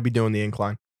 You got to be doing the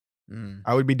incline. Mm.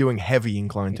 I would be doing heavy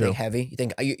incline You too. think heavy? You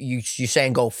think you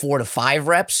saying go 4 to 5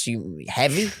 reps? You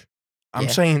heavy? I'm Yeah.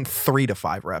 saying 3 to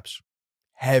 5 reps.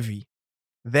 Heavy.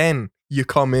 Then you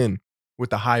come in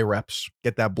with the high reps,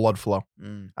 get that blood flow.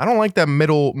 Mm. I don't like that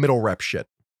middle rep shit.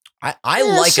 I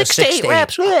like a 6 to 8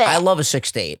 reps. I love a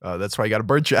 6 to 8. That's why you got a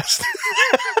bird chest.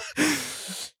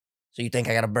 So you think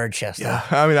I got a bird chest? Yeah,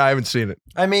 Huh? I mean, I haven't seen it.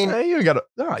 I mean, You got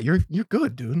to. You're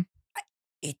good, dude.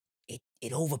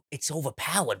 it's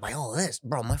overpowered by all this,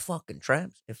 bro. My fucking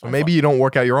traps. If I Maybe you don't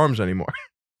work out your arms anymore.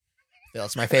 Phil,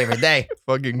 it's my favorite day.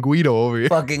 Fucking Guido over here.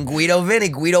 Fucking Guido Vinny,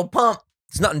 Guido pump.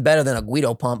 It's nothing better than a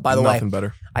Guido pump. By the way, Nothing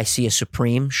better. I see a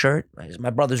Supreme shirt. It's my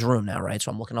brother's room now, right?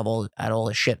 So I'm looking at all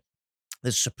his shit.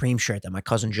 This Supreme shirt that my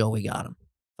cousin Joey got him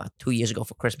about 2 years ago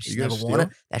for Christmas. He's You never gonna worn it.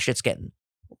 steal? That shit's getting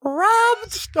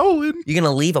robbed. Stolen. You're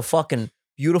gonna leave a fucking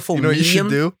beautiful You know what you should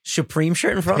medium do? Supreme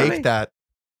shirt in front of me? Take that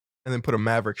and then put a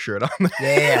Maverick shirt on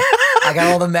there. Yeah. I got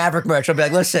all the Maverick merch. I'll be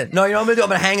like, listen, no, you know what I'm gonna do? I'm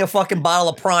gonna hang a fucking bottle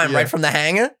of Prime Yeah. right from the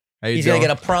hanger. How you He's doing?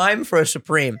 gonna get a Prime for a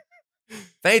Supreme.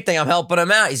 If anything, I'm helping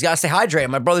him out. He's got to stay hydrated.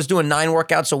 My brother's doing 9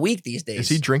 workouts a week these days. Is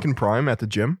he drinking Prime at the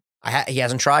gym? He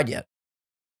hasn't tried yet.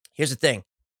 Here's the thing.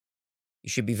 You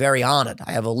should be very honored.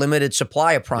 I have a limited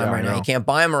supply of Prime Yeah, I right now. know. You can't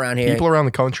buy them around here. People around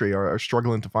the country are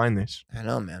struggling to find these, I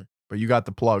know, man. but you got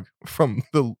the plug from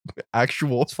the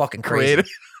actual It's fucking crazy. creator.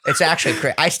 It's actually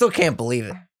crazy. I still can't believe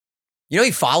it. You know,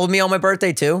 he followed me on my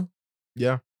birthday too.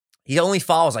 Yeah. He only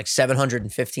follows like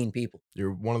 715 people.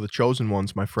 You're one of the chosen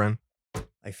ones, my friend.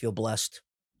 I feel blessed.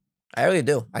 I really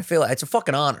do. I feel it's a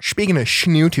fucking honor. Speaking of It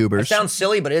schnootubers, sounds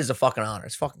silly, but it is a fucking honor.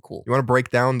 It's fucking cool. you want to break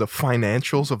down the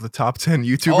financials of the top 10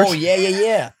 YouTubers? Oh,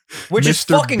 yeah. Which is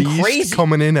Mr. fucking Beast crazy.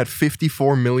 coming in at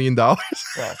 $54 million. Bro.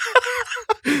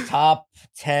 Top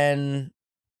 10.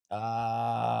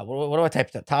 What do I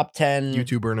type? Top 10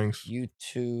 YouTube earnings.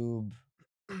 YouTube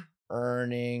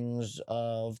earnings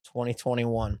of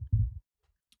 2021.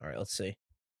 All right, let's see.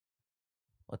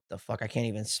 What the fuck? I can't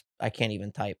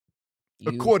even type.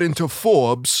 According to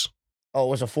Forbes. Oh, it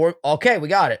was a 4. Okay, we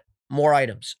got it. More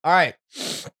items. All right.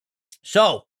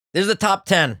 So this is the top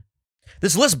 10.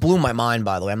 This list blew my mind,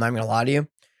 by the way. I'm not even gonna lie to you.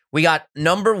 We got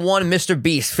number 1, Mr.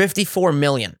 Beast, 54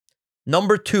 million.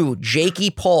 Number 2, Jakey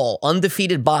Paul,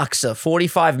 undefeated boxer,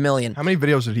 45 million. How many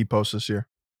videos did he post this year?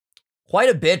 Quite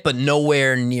a bit, but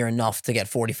nowhere near enough to get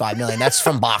 45 million. That's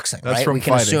from boxing, That's right? from We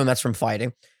can fighting. assume that's from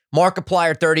fighting.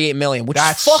 Markiplier, 38 million, which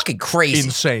That's is fucking crazy.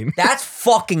 Insane. That's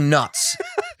fucking nuts.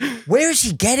 Where is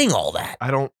he getting all that? I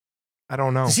don't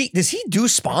know. Does he do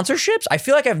sponsorships? I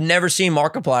feel like I've never seen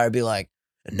Markiplier be like,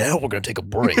 and now we're going to take a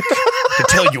break to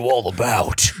tell you all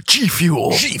about G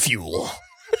Fuel. G Fuel.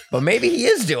 But maybe he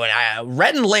is doing it.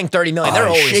 Red and Link, 30 million. They're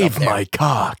always shave up there. my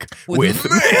cock with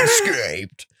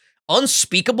Manscaped.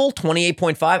 Unspeakable,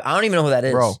 28.5. I don't even know who that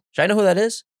is. Bro. Should I know who that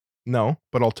is? No,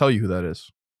 but I'll tell you who that is.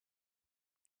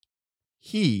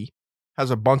 He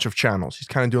has a bunch of channels. He's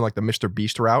kind of doing like the Mr.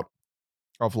 Beast route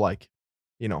of like,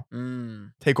 you know,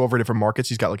 take over different markets.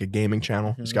 He's got like a gaming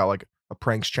channel. He's got like a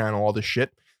pranks channel, all this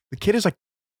shit. The kid is like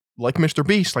Mr.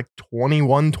 Beast, like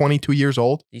 21, 22 years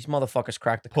old. These motherfuckers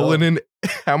cracked the code. Pulling in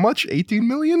how much? 18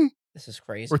 million? This is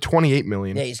crazy. Or 28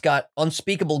 million? Yeah, he's got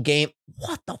Unspeakable Game.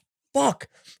 What the fuck?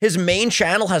 His main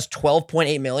channel has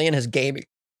 12.8 million. His gaming.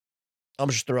 I'm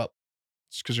just threw up.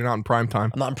 It's because you're not in prime time.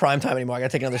 I'm not in prime time anymore. I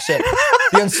gotta take another sip.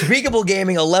 The Unspeakable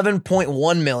Gaming,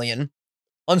 11.1 million.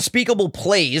 Unspeakable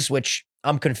Plays, which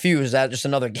I'm confused. That's just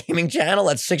another gaming channel.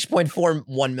 That's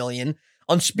 6.41 million.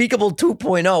 Unspeakable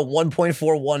 2.0,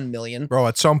 1.41 million. Bro,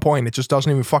 at some point, it just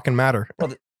doesn't even fucking matter.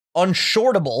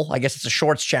 Unshortable, I guess it's a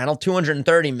shorts channel,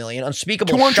 230 million.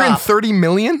 Unspeakable 230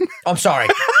 million? I'm sorry.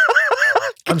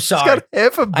 I'm He's sorry. got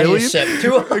half a I need a billion. sip.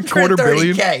 A quarter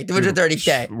billion. 230K.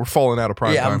 230K. We're falling out of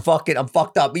prime Yeah, time. I'm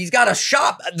fucked up. He's got a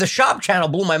shop. The shop channel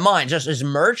blew my mind. Just his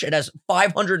merch. It has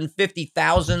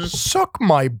 550,000. Suck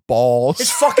my balls.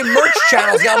 His fucking merch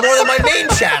channel's got more than my main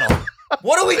channel.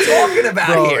 What are we talking about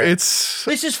Bro, here? it's...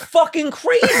 This is fucking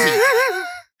crazy.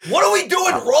 What are we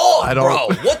doing wrong, I don't- bro?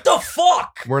 What the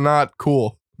fuck? We're not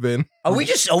cool, Vin. Are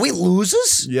we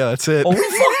losers? Yeah, that's it. Are we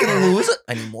fucking losers?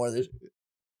 I need more of this.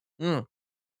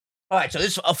 All right, so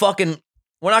this a fucking...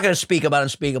 We're not going to speak about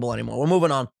Unspeakable anymore. We're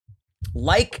moving on.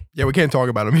 Like... Yeah, we can't talk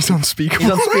about him. He's unspeakable.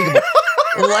 He's unspeakable.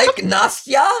 Like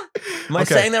Nastya? Am I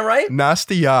Okay. saying that right?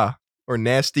 Nastya, or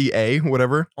Nasty A,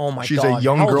 whatever. Oh my She's God. a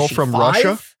young How old girl is she, from 5?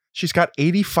 Russia. She's got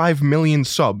 85 million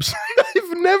subs.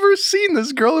 I've never seen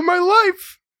this girl in my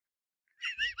life.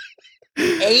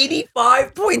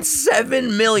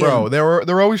 85.7 million. Bro,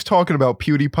 they're always talking about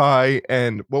PewDiePie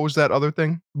and what was that other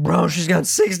thing? Bro, she's got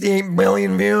 68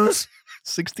 million views.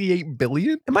 68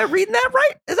 billion? Am I reading that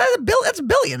right? Is that a bill? That's a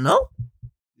billion, no?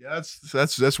 Yeah,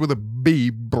 that's with a B,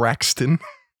 Braxton.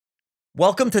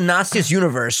 Welcome to Nastya's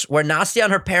universe, where Nastya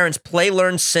and her parents play,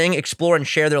 learn, sing, explore, and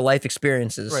share their life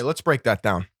experiences. Right, let's break that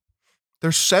down.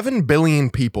 There's 7 billion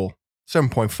people,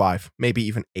 7.5, maybe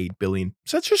even 8 billion.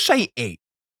 So let's just say 8.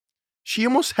 She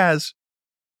almost has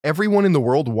everyone in the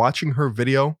world watching her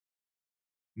video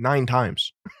 9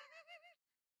 times.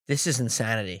 This is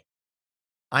insanity.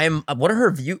 What are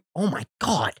her views? Oh my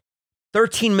God.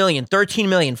 13 million,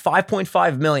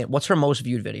 5.5 million. What's her most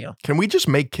viewed video? Can we just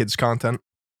make kids content?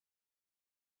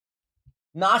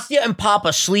 Nastya and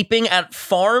Papa sleeping at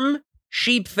farm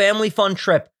sheep family fun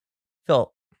trip.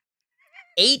 Phil,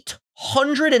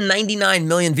 899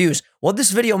 million views. What'd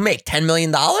this video make? $10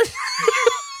 million?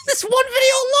 This one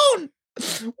video alone.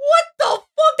 What the fuck?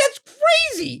 That's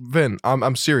crazy. Vin,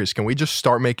 I'm serious. Can we just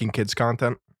start making kids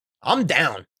content? I'm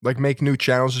down. Like make new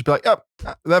channels. Just be like, oh,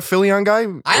 that Phillion guy,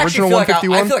 I actually original feel like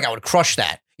 151. I feel like I would crush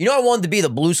that. You know, I wanted to be the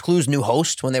Blue's Clues new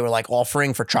host when they were like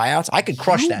offering for tryouts. I could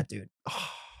crush that, dude.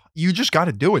 You just got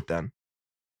to do it then.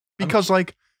 Because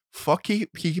like, fuck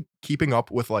keeping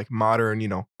up with like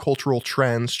modern, cultural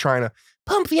trends, trying to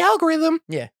pump the algorithm.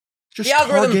 Yeah. Just The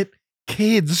algorithm- target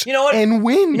kids You know what? and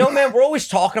win. You know, man, we're always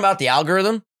talking about the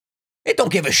algorithm. It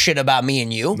don't give a shit about me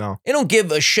and you. No. It don't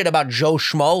give a shit about Joe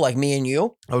Schmo like me and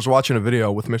you. I was watching a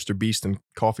video with Mr. Beast and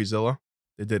CoffeeZilla.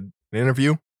 They did an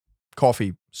interview.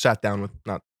 Coffee sat down with,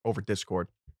 not over Discord,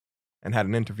 and had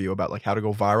an interview about like how to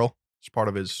go viral. as part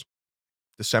of his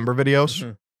December videos.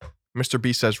 Mm-hmm. Mr.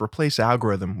 Beast says, replace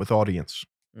algorithm with audience.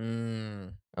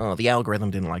 Oh, the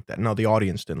algorithm didn't like that. No, the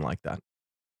audience didn't like that.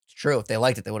 It's true. If they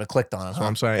liked it, they would have clicked on it. That's what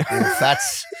I'm saying. Oof,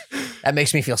 that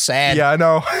makes me feel sad. Yeah, I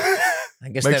know. I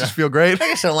guess Makes us feel great. I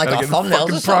guess they don't like Gotta our get thumbnails.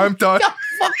 fucking or something. prime time. God,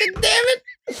 fucking damn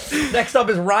it. Next up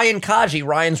is Ryan Kaji,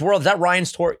 Ryan's World. Is that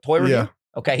Ryan's toy review? Yeah.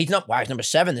 Okay, he's number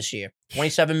 7 this year.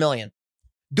 27 million.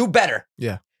 Do better.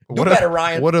 Yeah. Do better,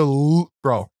 Ryan. What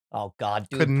bro. Oh God,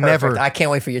 dude, Could perfect. never- I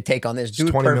can't wait for your take on this. It's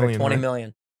Dude, 20 perfect. million, 20 right?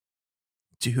 million.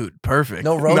 Dude, perfect.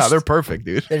 No roast? No, they're perfect,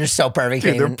 dude. They're just so perfect. Dude,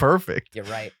 can't they're even- perfect. You're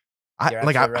right. I You're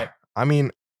like. absolutely right. I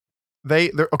mean,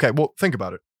 they're okay. Well, think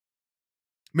about it.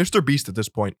 Mr. Beast at this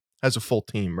point has a full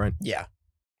team, right? Yeah.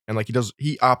 And like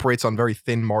he operates on very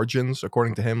thin margins,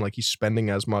 according to him. Like he's spending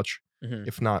as much, Mhm.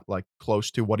 if not like close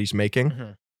to what he's making.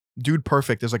 Mhm. Dude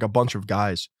Perfect is like a bunch of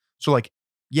guys. So like,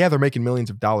 yeah, they're making millions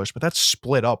of dollars, but that's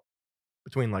split up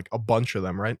between like a bunch of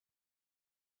them, right?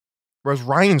 Whereas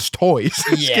Ryan's Toys,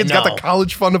 this Yeah, kid's got no. the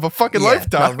college fund of a fucking Yeah,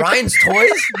 lifetime. no, Ryan's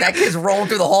Toys, that kid's rolling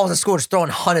through the halls of school just throwing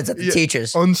hundreds at the Yeah.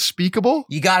 teachers. Unspeakable.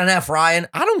 You got an F, Ryan.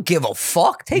 I don't give a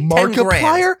fuck. Take 10 grand.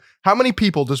 Markiplier? How many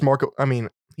people does I mean,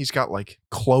 he's got like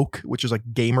Cloak, which is like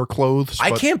gamer clothes.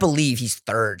 I but- can't believe he's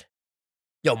 3rd.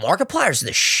 Yo, Markiplier's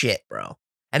the shit, bro.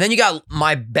 And then you got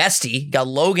my bestie, you got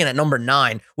Logan at number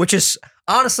 9, which is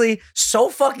honestly so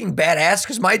fucking badass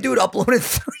because my dude uploaded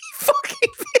 3 fucking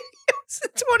videos in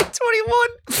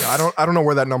 2021. Yeah, I don't know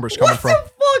where that number's coming What from. the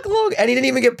fuck, Logan? And he didn't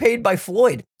even get paid by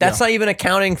Floyd. That's not even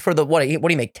accounting for the what do you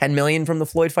make? 10 million from the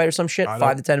Floyd fight or some shit? I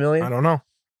 5 to 10 million? I don't know.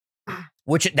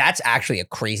 Which that's actually a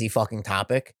crazy fucking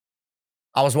topic.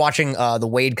 I was watching the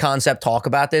Wade Concept talk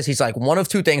about this. He's like, one of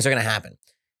two things are going to happen.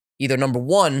 Either number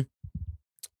one,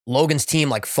 Logan's team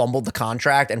like fumbled the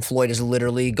contract and Floyd is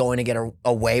literally going to get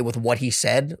away with what he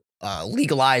said,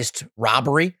 legalized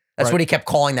robbery. That's Right. what he kept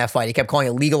calling that fight. He kept calling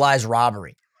it legalized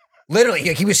robbery.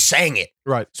 Literally, he was saying it.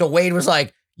 Right. So Wade was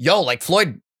like, yo, like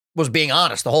Floyd was being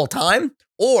honest the whole time,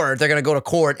 or they're going to go to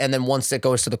court. And then once it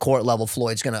goes to the court level,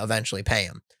 Floyd's going to eventually pay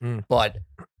him. But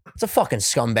it's a fucking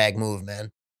scumbag move,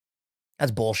 man.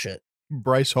 That's bullshit.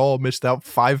 Bryce Hall missed out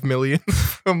 $5 million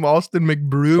from Austin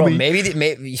McBrooley. Bro, maybe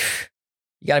you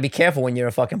got to be careful when you're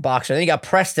a fucking boxer. Then you got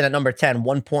Preston at number 10,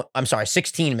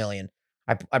 16 million.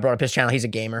 I brought up his channel. He's a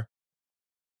gamer.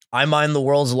 I mine the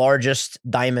world's largest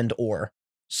diamond ore.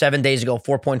 7 days ago,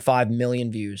 4.5 million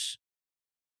views.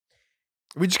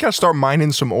 We just gotta start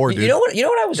mining some ore, dude. You know what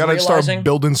I was Gotta realizing? start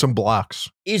building some blocks.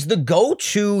 Is the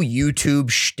go-to YouTube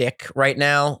shtick right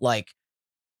now, like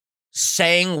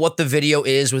saying what the video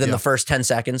is within Yeah. the first 10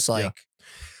 seconds? Like,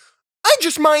 I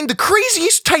just mined the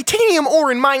craziest titanium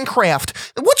ore in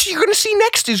Minecraft. What you're gonna see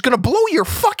next is gonna blow your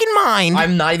fucking mind.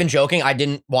 I'm not even joking. I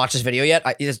didn't watch this video yet.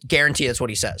 I guarantee that's what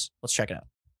he says. Let's check it out.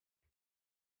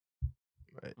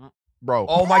 Bro.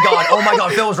 Oh my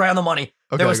God. Phil was right on the money.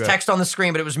 Okay, There was go. text on the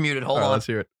screen, but it was muted. Hold All right, on. let's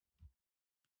hear it.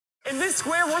 In this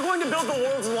square, we're going to build the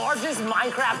world's largest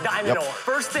Minecraft diamond Yep. ore.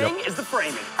 First thing is the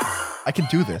framing. I can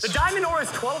do this. The diamond ore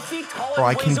is 12 feet tall Bro,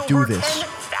 I and can weighs do over this.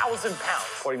 10,000 pounds,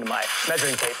 according to my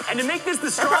measuring tape. And to make this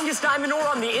the strongest diamond ore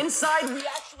on the inside, we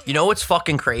actually... You know what's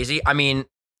fucking crazy? I mean,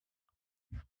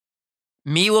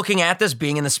 me looking at this,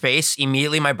 being in the space,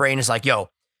 immediately my brain is like, yo,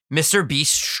 Mr.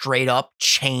 Beast straight up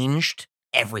changed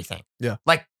everything. Yeah.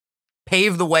 Like,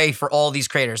 paved the way for all these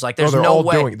creators. Like, Bro, there's they're no all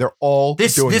way. doing. They're all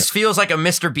This doing feels like a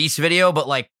Mr. Beast video, but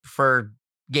like for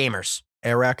gamers. it.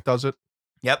 Arak does it.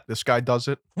 Yep. This guy does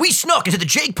it. We snuck into the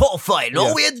Jake Paul fight, and Yeah.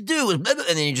 all we had to do was, blah, blah,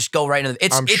 and then you just go right into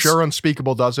the. I'm sure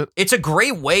Unspeakable does it. It's a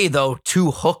great way though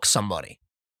to hook somebody.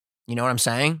 You know what I'm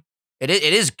saying? It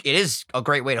is a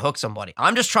great way to hook somebody.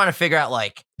 I'm just trying to figure out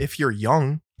like, If you're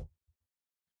young,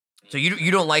 so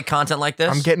you don't like content like this?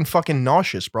 I'm getting fucking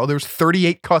nauseous, bro. There's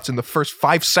 38 cuts in the first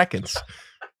 5 seconds.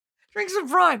 Drink some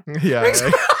Prime. Yeah. Thanks.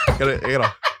 I gotta You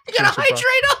gotta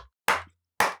hydrate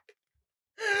up.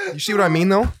 You see what I mean,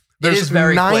 though? is There's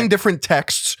very 9 quick. different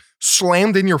texts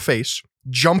slammed in your face,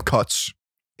 jump cuts,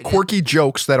 quirky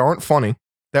jokes that aren't funny,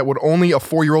 that would only a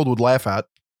 4-year-old would laugh at,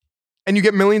 and you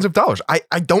get millions of dollars.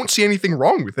 I don't see anything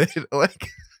wrong with it. Like,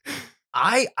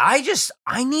 I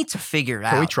need to figure it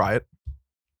can we out. try it?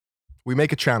 We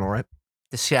make a channel, right?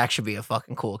 This could actually be a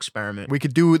fucking cool experiment. We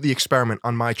could do the experiment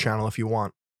on my channel if you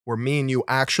want, where me and you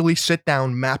actually sit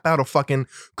down, map out a fucking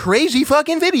crazy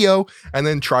fucking video, and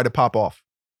then try to pop off.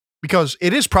 Because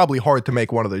it is probably hard to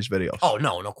make one of these videos. Oh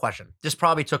no question. This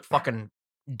probably took fucking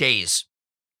days.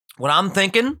 What I'm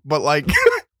thinking But like,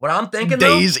 though,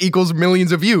 days equals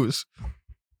millions of views.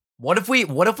 what if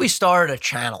we started a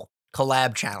channel,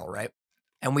 collab channel, right?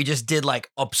 And we just did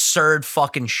like absurd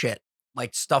fucking shit,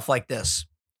 like stuff like this.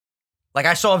 Like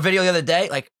I saw a video the other day,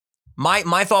 like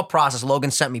my thought process,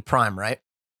 Logan sent me Prime, right?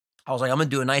 I was like, I'm going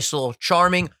to do a nice little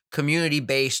charming,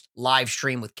 community-based live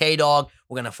stream with K-Dog.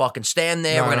 We're going to fucking stand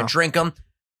there. We're going to drink them.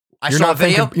 You're not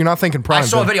thinking Prime. I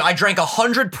saw a video. I drank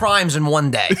 100 Primes in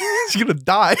one day. He's going to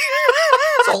die.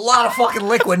 It's a lot of fucking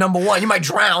liquid, number one. You might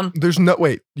drown. There's no,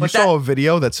 wait, you saw a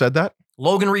video that said that?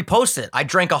 Logan reposted it. I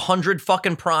drank 100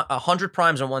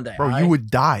 Primes in one day. Bro, you would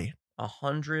die.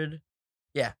 100.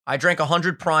 Yeah, I drank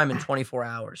 100 Prime in 24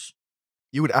 hours.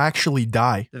 You would actually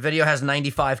die. The video has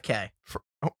 95K.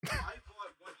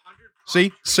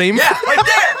 See? Same? Yeah, right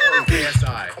there.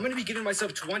 KSI. I'm going to be giving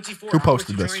myself 24 Who posted hours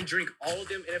to this? try and drink all of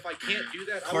them, and if I can't do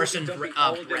that, Carson, I'll be dumping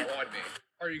all of them Brett. on me.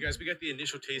 All right, you guys, we got the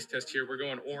initial taste test here. We're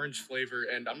going orange flavor,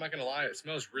 and I'm not going to lie, it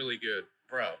smells really good.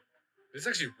 Bro, this is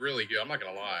actually really good. I'm not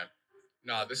going to lie.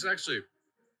 Nah, this is actually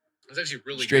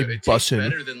really Straight good. It tastes bussin'.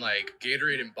 better than, like,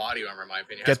 Gatorade and Body Armor, in my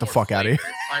opinion. It Get has the more fuck outta here.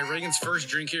 flavor. All right, Reagan's first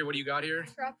drink here. What do you got here?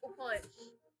 Tropical punch.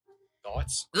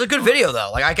 Thoughts? It's a good video,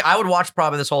 though. Like, I would watch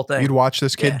probably this whole thing. You'd watch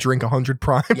this kid Yeah. drink 100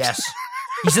 Primes? Yes.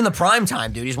 He's in the prime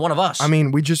time, dude. He's one of us. I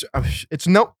mean, it's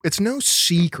no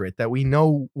secret that we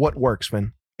know what works,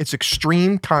 man. It's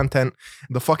extreme content.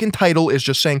 The fucking title is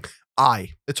just saying,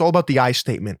 It's all about the I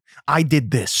statement. I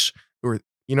did this. Or,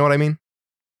 you know what I mean?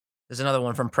 There's another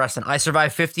one from Preston. I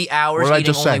survived 50 hours What did I eating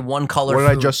just only say? one color What food.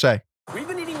 did I just say? We've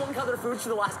been eating one color foods for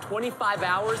the last 25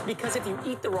 hours because if you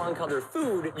eat the wrong color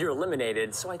food, you're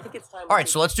eliminated. So I think it's time. All right,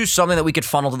 so let's do something that we could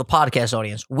funnel to the podcast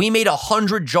audience. We made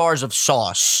 100 jars of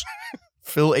sauce.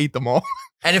 Phil ate them all.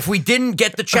 And if we didn't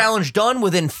get the challenge done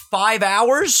within 5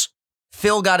 hours,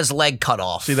 Phil got his leg cut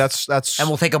off. See, that's And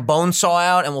we'll take a bone saw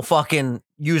out and we'll fucking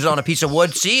use it on a piece of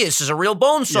wood. See, this is a real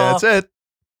bone saw. yeah, that's it.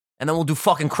 And then we'll do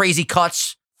fucking crazy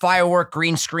cuts, firework,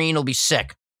 green screen. It'll be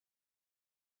sick.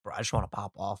 Bro, I just want to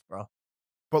pop off, bro.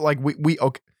 But like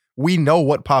we know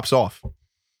what pops off.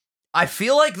 I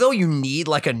feel like, though, you need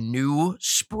like a new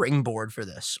springboard for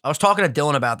this. I was talking to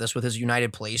Dylan about this with his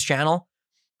United Plays channel.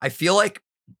 I feel like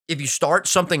if you start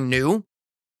something new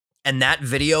and that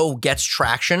video gets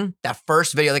traction, that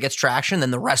first video that gets traction,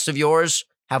 then the rest of yours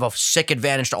have a sick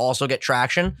advantage to also get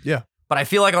traction. Yeah. But I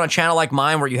feel like on a channel like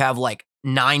mine where you have like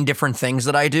 9 different things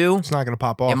that I do, It's not going to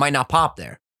pop off. it might not pop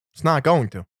there. It's not going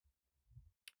to. All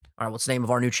right, what's the name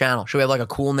of our new channel? Should we have like a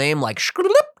cool name like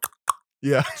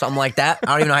Yeah. something like that?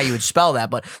 I don't even know how you would spell that,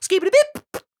 but skee-bip.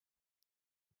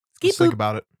 Let's think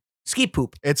about it. Ski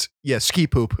poop. It's, ski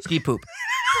poop. Ski poop.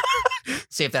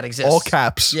 See if that exists. All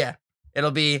caps. Yeah.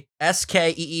 It'll be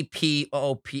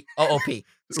SKEEPOOP.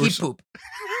 Ski poop.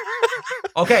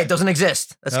 Okay, it doesn't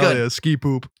exist. That's Hell good. yeah, ski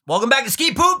poop. Welcome back to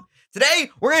Ski Poop. Today,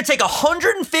 we're going to take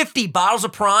 150 bottles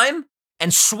of Prime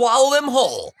and swallow them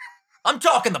whole. I'm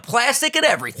talking the plastic and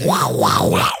everything.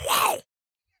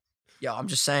 Yo, I'm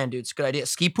just saying, dude, it's a good idea.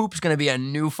 Ski Poop is going to be a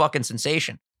new fucking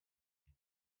sensation.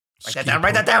 Write that Ski down.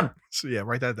 Write that poop. down. So, yeah,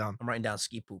 write that down. I'm writing down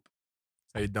Ski Poop.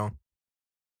 How you doing?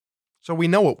 So we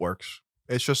know it works.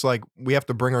 It's just like we have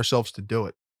to bring ourselves to do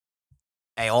it.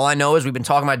 Hey, all I know is we've been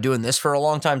talking about doing this for a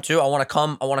long time too. I want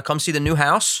to come see the new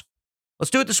house. Let's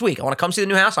do it this week. I want to come see the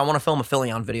new house. I want to film a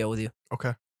Philly-on video with you.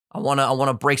 Okay. I want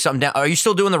to break something down. Are you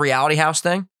still doing the reality house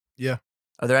thing? Yeah.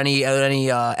 Are there any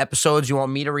episodes you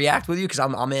want me to react with you? Because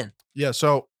I'm in. Yeah,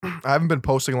 so I haven't been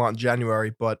posting a lot in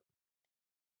January, but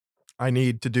I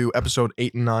need to do episode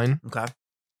 8 and 9. Okay.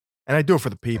 And I do it for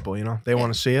the people, you know? They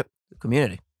want to see it. The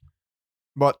community.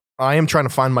 But I am trying to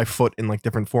find my foot in like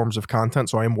different forms of content,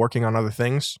 so I am working on other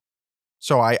things.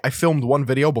 So I filmed one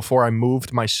video before I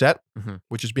moved my set,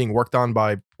 which is being worked on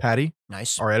by Patty,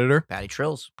 Nice. our editor. Patty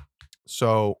Trills.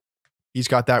 So he's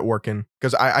got that working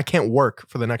because I can't work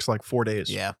for the next like 4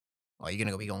 days. Yeah. Oh, you're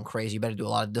going to be going crazy. You better do a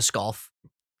lot of disc golf.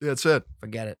 That's it.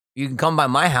 Forget it. You can come by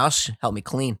my house, help me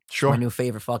clean. It's Sure. my new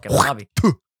favorite fucking hobby.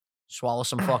 Swallow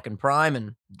some fucking Prime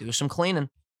and do some cleaning.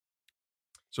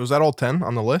 So is that all 10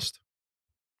 on the list?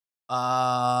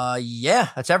 Yeah,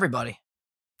 that's everybody.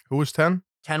 Who was 10?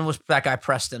 10 was that guy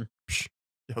Preston.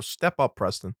 Yo, step up,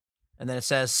 Preston. And then it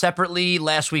says, separately,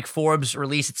 last week Forbes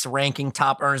released its ranking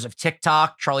top earners of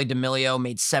TikTok. Charlie D'Amelio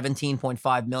made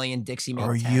 $17.5 million. Dixie made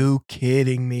Are 10. you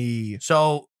kidding me?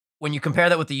 So when you compare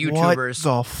that with the YouTubers,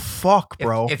 What the fuck,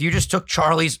 bro? if you just took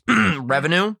Charlie's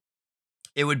revenue,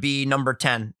 it would be number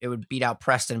 10. It would beat out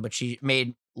Preston, but she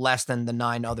made less than the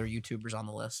 9 other YouTubers on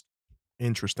the list.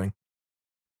 Interesting.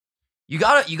 You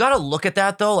gotta look at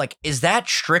that though. Like, is that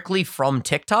strictly from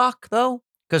TikTok though?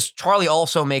 Because Charlie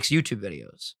also makes YouTube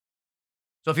videos.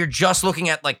 So if you're just looking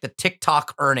at like the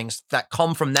TikTok earnings that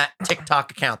come from that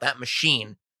TikTok account, that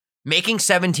machine, making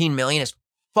 17 million is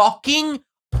fucking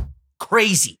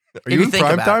crazy. Are you in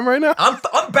prime time right now?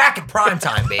 I'm back in prime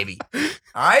time, baby. All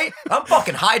right? I'm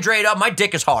fucking hydrated up. My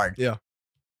dick is hard. Yeah.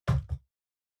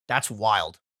 That's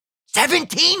wild.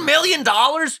 $17 million?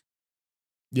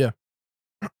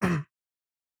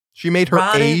 She made her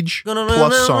age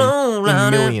plus some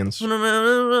in millions.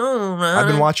 I've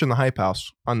been watching The Hype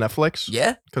House on Netflix.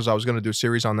 Yeah? Because I was going to do a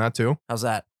series on that too. How's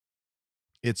that?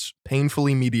 It's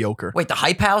painfully mediocre. Wait, The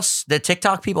Hype House? The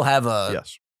TikTok people have a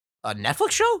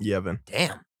Netflix show? Yeah, Vin.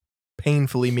 Damn.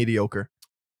 Painfully mediocre.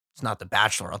 It's not The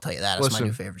Bachelor, I'll tell you that. It's Listen, my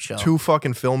new favorite show. Two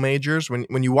fucking film majors. When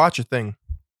you watch a thing,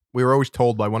 we were always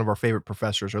told by one of our favorite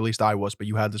professors, or at least I was, but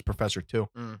you had this professor too.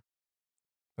 And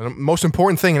the most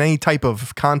important thing in any type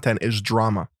of content is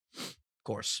drama. Of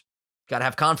course. Gotta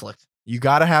have conflict. You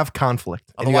gotta have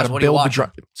conflict. Otherwise, what are you watching?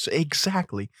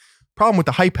 Exactly. Problem with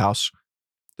The Hype House,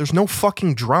 there's no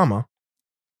fucking drama.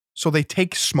 So they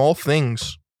take small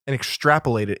things and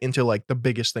extrapolate it into like the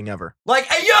biggest thing ever. Like,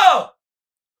 hey, yo!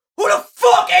 Who the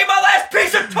fuck ate my last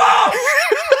piece of toast?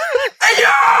 Hey,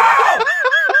 yo!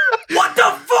 What the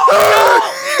fuck, yo?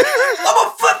 I'm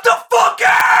gonna flip the fuck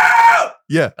out!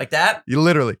 Yeah. Like that? You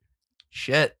literally.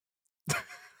 Shit.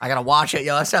 I gotta watch it,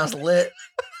 yo. That sounds lit.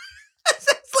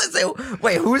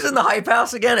 Wait, who's in The Hype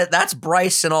House again? That's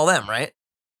Bryce and all them, right?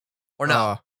 Or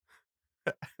no?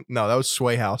 No, that was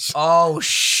Sway House. Oh,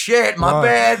 shit. My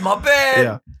bad.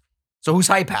 Yeah. So who's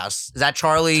Hype House? Is that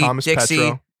Charlie, Thomas Dixie?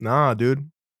 Petro. Nah,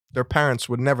 dude. Their parents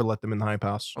would never let them in The Hype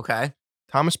House. Okay.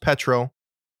 Thomas Petro,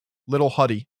 Little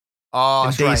Huddy, Oh, and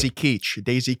that's Daisy right. Keech.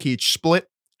 Daisy Keech split,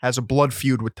 has a blood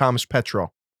feud with Thomas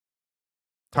Petro.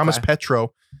 Thomas Okay.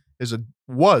 Petro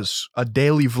was a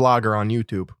daily vlogger on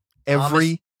YouTube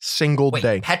every single Wait,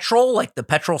 day. Petrol? Like the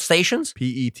petrol stations?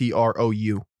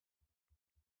 Petrou.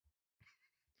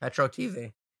 Petro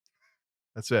TV.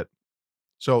 That's it.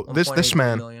 So this 1.83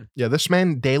 man, million. this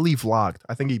man daily vlogged.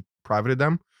 I think he privated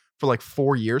them for like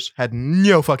 4 years, had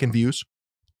no fucking views,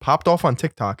 popped off on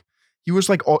TikTok. He was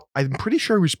like, I'm pretty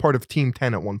sure he was part of Team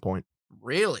 10 at one point.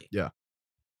 Really? Yeah.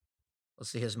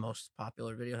 Let's see his most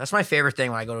popular video. That's my favorite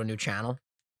thing when I go to a new channel.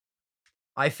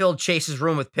 I filled Chase's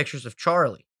room with pictures of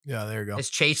Charlie. Yeah, there you go. Is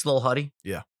Chase Lil Huddy?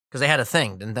 Yeah. Because they had a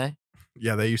thing, didn't they?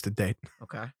 Yeah, they used to date.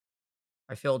 Okay.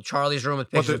 I filled Charlie's room with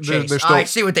Well, pictures of they're Chase. still- I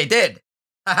see what they did.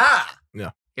 Aha!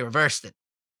 Yeah. He reversed it.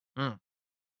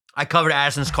 I covered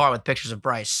Addison's car with pictures of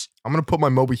Bryce. I'm going to put my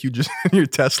Moby Hughes in your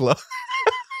Tesla.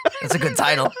 That's a good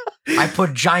title. I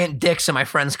put giant dicks in my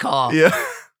friend's car. Yeah.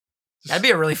 That'd be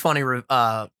a really funny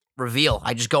reveal.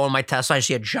 I just go in my Tesla, I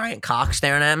see a giant cock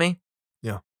staring at me.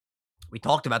 Yeah. We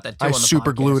talked about that too. I on the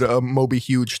super podcast. glued a Moby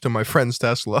Hughes to my friend's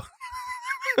Tesla.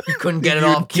 You couldn't get it You'd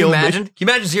off. Can you kill me. imagine? Can you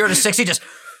imagine 0 to 60 just?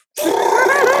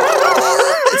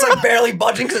 It's like barely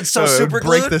budging because it's so super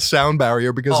break glued. the sound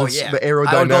barrier because Oh, it's yeah. the I would go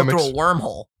through a aerodynamics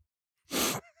wormhole.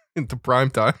 into prime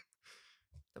time.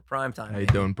 The prime time. How you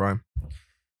baby. doing, Prime?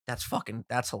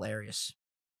 That's hilarious.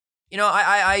 You know,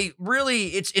 I really,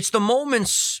 it's the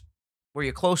moments where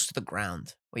you're close to the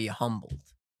ground, where you're humbled.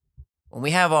 When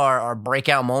we have our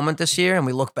breakout moment this year and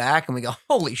we look back and we go,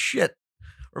 holy shit.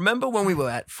 Remember when we were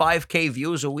at 5K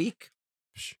views a week?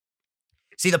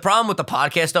 See, the problem with the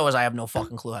podcast, though, is I have no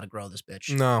fucking clue how to grow this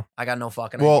bitch. No. I got no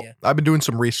fucking Well, idea. I've been doing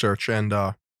some research and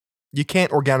you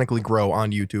can't organically grow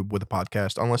on YouTube with a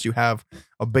podcast unless you have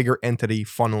a bigger entity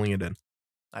funneling it in.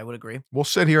 I would agree. We'll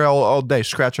sit here all day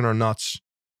scratching our nuts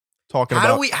talking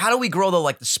about How do we grow the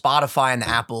Spotify and the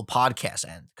Apple podcast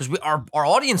end? Because our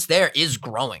audience there is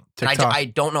growing. And TikTok. I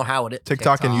don't know how it is.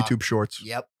 TikTok and YouTube Shorts.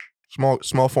 Yep.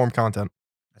 Small form content.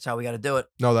 That's how we got to do it.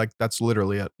 No, that's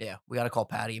literally it. Yeah. We got to call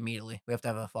Patty immediately. We have to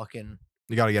have a fucking.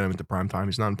 You got to get him into prime time.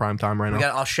 He's not in prime time right now.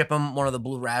 I'll ship him one of the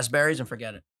blue raspberries and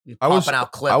forget it. He's I was- popping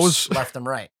out clips I was- left and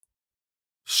right.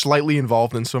 Slightly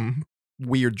involved in some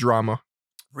weird drama.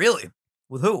 Really?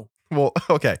 With who? Well,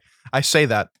 okay. I say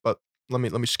that, but let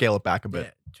me scale it back a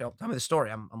bit. Yeah. Tell me the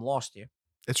story. I'm lost here.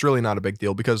 It's really not a big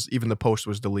deal because even the post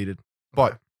was deleted.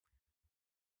 But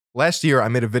last year I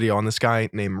made a video on this guy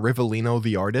named Rivellino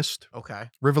the artist. Okay.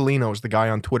 Rivellino is the guy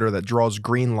on Twitter that draws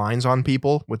green lines on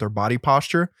people with their body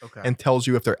posture Okay. and tells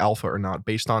you if they're alpha or not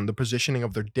based on the positioning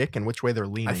of their dick and which way they're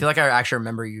leaning. I feel like I actually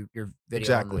remember your video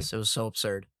Exactly. on this. It was so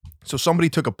absurd. So somebody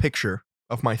took a picture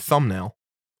of my thumbnail,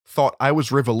 thought I was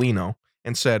Rivellino,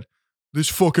 and said, "This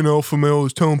fucking alpha male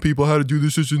is telling people how to do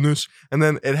this, and this." And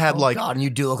then it had Oh, God, and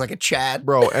you do look like a Chad.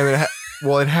 bro, and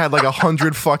it had like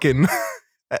 100 fucking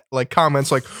like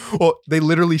comments like, well, they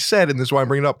literally said, and this is why I'm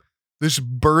bringing it up, this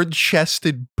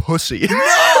bird-chested pussy.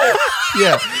 No!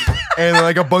 Yeah. And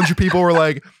like a bunch of people were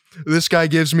like, this guy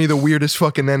gives me the weirdest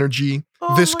fucking energy.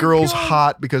 Oh This my girl's God.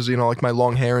 hot because, like my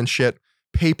long hair and shit.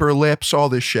 Paper lips, all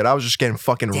this shit. I was just getting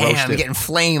fucking Damn, roasted. getting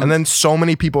flamed. And then so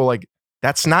many people like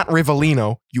That's not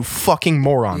Rivellino, you fucking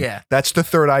moron. Yeah. That's the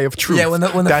third eye of truth. Yeah, when the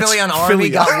That's Philly on Army Philly.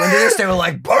 got wind of this, they were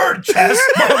like, bird chest?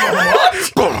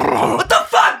 What? What the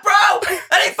fuck, bro?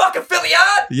 That ain't fucking Philly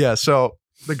on? Yeah, so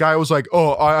the guy was like,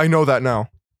 oh, I know that now.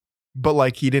 But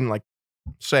like, he didn't like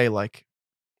say like,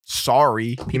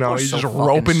 sorry. You know, are he's so just fucking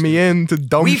roping me into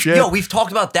dumb shit. We've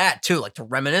talked about that too, like to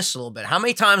reminisce a little bit. How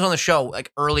many times on the show,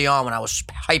 like early on when I was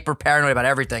hyper paranoid about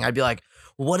everything, I'd be like,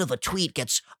 what if a tweet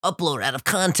gets uploaded out of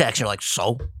context? And you're like,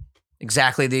 so?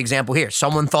 Exactly the example here.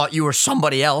 Someone thought you were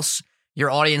somebody else. Your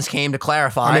audience came to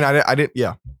clarify. I mean, I didn't,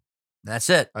 yeah. That's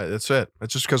it. That's it.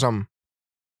 It's just because I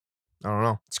don't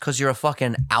know. It's because you're a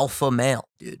fucking alpha male,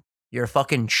 dude. You're a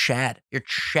fucking Chad. You're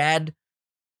Chad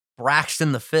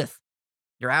Braxton the Fifth.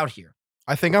 You're out here.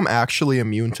 I think I'm actually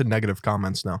immune to negative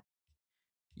comments now.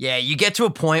 Yeah, you get to a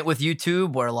point with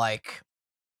YouTube where like,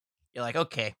 you're like,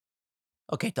 okay,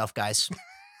 tough guys.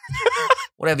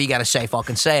 Whatever you got to say,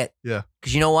 fucking say it. Yeah.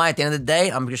 Because you know why? At the end of the day,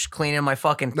 I'm just cleaning my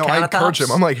fucking No, I encourage countertops.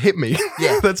 him. I'm like, hit me.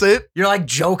 Yeah. That's it. You're like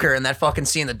Joker in that fucking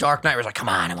scene, The Dark Knight, where it's like, come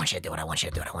on, I want you to do it. I want you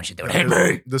to do it. I want you to do it. Hit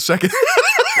me. The second,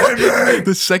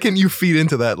 the second you feed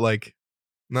into that, like,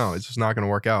 no, it's just not going to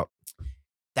work out.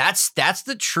 That's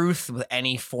the truth with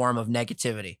any form of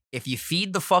negativity. If you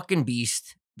feed the fucking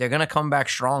beast, they're going to come back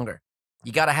stronger.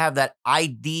 You got to have that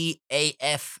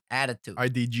IDAF attitude.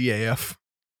 IDGAF.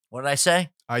 What did I say?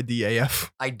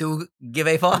 IDAF. I do give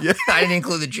a fuck? Yeah. I didn't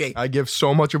include the G. I give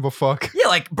so much of a fuck. Yeah,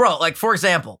 like, bro, like, for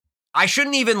example, I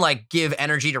shouldn't even, like, give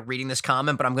energy to reading this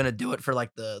comment, but I'm going to do it for,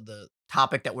 like, the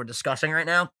topic that we're discussing right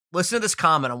now. Listen to this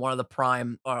comment on one of the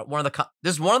Prime, or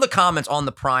this is one of the comments on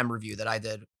the Prime review that I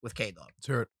did with K-Dog. Let's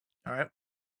hear it. All right?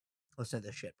 Listen to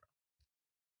this shit, bro.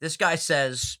 This guy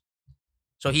says,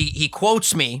 so he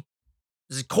quotes me.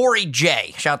 This is Corey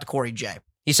J. Shout out to Corey J.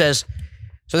 He says,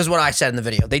 so this is what I said in the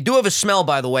video. They do have a smell,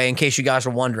 by the way, in case you guys are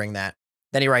wondering that.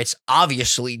 Then he writes,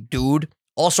 obviously, dude.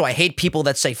 Also, I hate people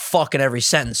that say fuck in every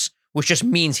sentence, which just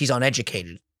means he's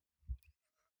uneducated.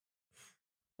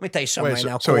 Let me tell you something right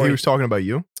now, so Corey. he was talking about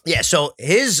you? Yeah, so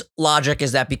his logic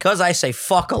is that because I say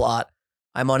fuck a lot,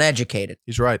 I'm uneducated.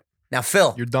 He's right. Now,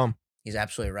 Phil, You're dumb. he's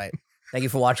absolutely right. Thank you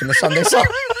for watching the Sunday Song.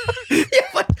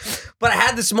 Yeah, but I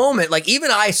had this moment, like even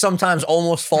I sometimes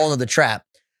almost fall into the trap.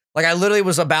 Like I literally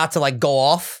was about to like go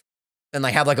off and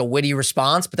like have like a witty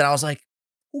response, but then I was like,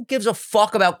 who gives a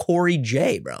fuck about Corey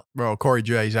J, bro? Bro, Corey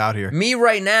J, he's out here. Me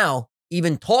right now,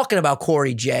 even talking about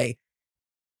Corey J,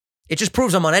 it just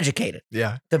proves I'm uneducated,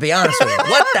 Yeah. to be honest with you.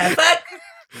 What the fuck?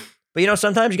 But you know,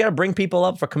 sometimes you got to bring people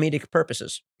up for comedic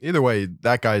purposes. Either way,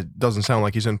 that guy doesn't sound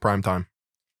like he's in prime time.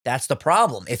 That's the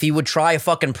problem. If he would try a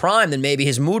fucking prime, then maybe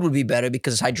his mood would be better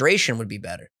because his hydration would be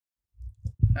better.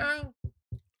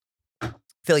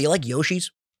 Phil, you like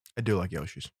Yoshis? I do like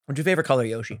Yoshi's. What's your favorite color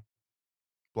Yoshi?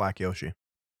 Black Yoshi.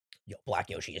 Yo, Black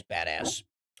Yoshi is badass.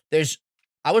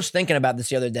 I was thinking about this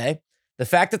the other day. The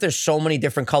fact that there's so many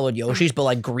different colored Yoshis, but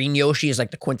like green Yoshi is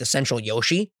like the quintessential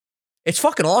Yoshi. It's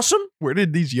fucking awesome. Where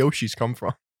did these Yoshis come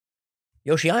from?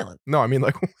 Yoshi Island. No, I mean,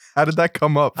 like, how did that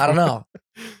come up? I don't know.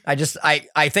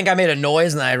 I think I made a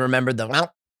noise and I remembered the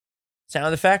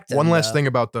sound effect. One and, last thing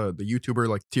about the YouTuber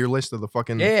like tier list of the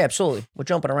fucking. Yeah, absolutely. We're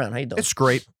jumping around. How you doing? It's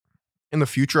great. In the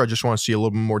future, I just want to see a little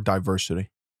bit more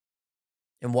diversity.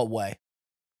 In what way?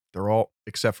 They're all,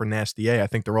 except for Nasty A, I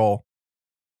think they're all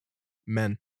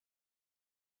men,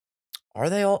 Are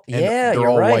they all? And Yeah, they're you're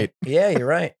all right. white. Yeah, you're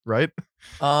right. right?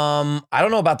 I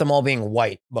don't know about them all being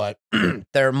white, but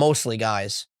they're mostly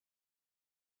guys.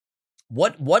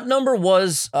 What number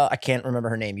was I can't remember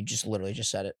her name. You just literally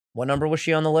just said it. What number was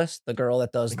she on the list? The girl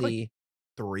that does I think,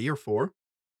 3 or 4.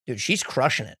 dude, she's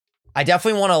crushing it. I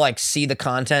definitely want to like see the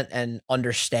content and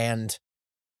understand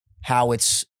how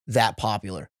it's that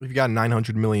popular. We've got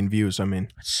 900 million views. I mean,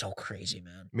 It's so crazy,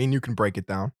 man. you can break it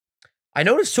down. I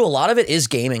noticed too, a lot of it is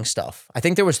gaming stuff. I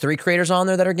think there was 3 creators on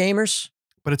there that are gamers.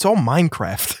 But it's all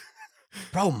Minecraft.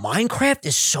 Bro, Minecraft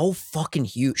is so fucking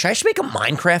huge. Should I just make a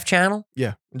Minecraft channel?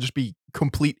 Yeah. And just be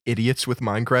complete idiots with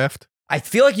Minecraft. I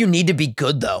feel like you need to be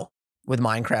good though with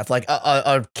Minecraft. Like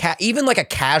even like a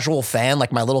casual fan,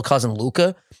 like my little cousin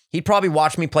Luca, he'd probably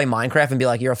watch me play Minecraft and be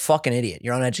like, "You're a fucking idiot.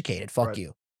 You're uneducated. Fuck Right.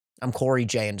 you. I'm Corey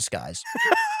J in disguise."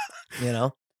 You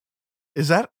know? Is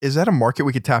that a market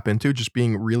we could tap into, just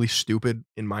being really stupid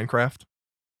in Minecraft?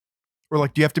 Or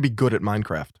like, do you have to be good at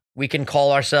Minecraft? We can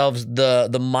call ourselves the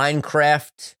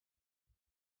Minecraft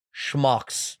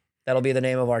Schmucks. That'll be the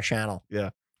name of our channel. Yeah.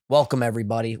 Welcome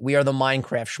everybody. We are the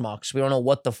Minecraft Schmucks. We don't know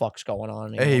what the fuck's going on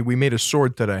anymore. Hey, we made a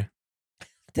sword today.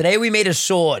 Today we made a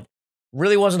sword.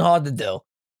 Really wasn't hard to do.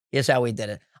 Here's how we did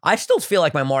it. I still feel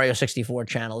like my Mario 64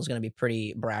 channel is going to be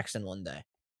pretty Braxton one day.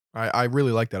 I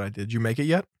really like that idea. Did you make it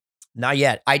yet? Not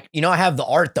yet. I have the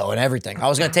art though and everything. I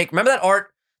was gonna remember that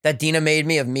art that Dina made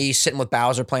me of me sitting with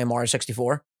Bowser playing Mario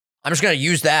 64? I'm just gonna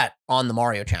use that on the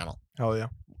Mario channel. Hell yeah.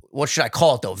 What should I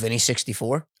call it though? Vinny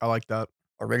 64? I like that.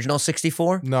 Original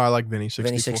 64? No, I like Vinny 64.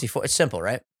 Vinny 64. It's simple,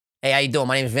 right? Hey, how you doing?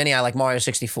 My name is Vinny. I like Mario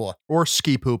 64. Or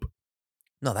Ski Poop.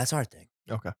 No, that's our thing.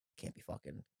 Okay.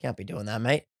 Can't be doing that,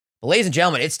 mate. But ladies and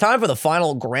gentlemen, it's time for the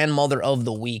final grandmother of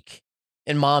the week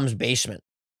in Mom's basement.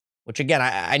 Which again,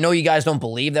 I know you guys don't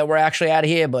believe that we're actually out of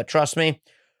here, but trust me,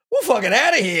 we're fucking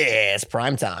out of here. It's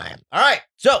prime time. All right.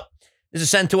 So this is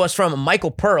sent to us from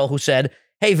Michael Pearl, who said,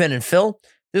 "Hey, Vin and Phil,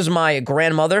 this is my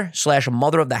grandmother /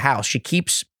 mother of the house. She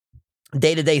keeps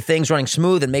day-to-day things running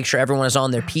smooth and makes sure everyone is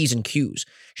on their P's and Q's.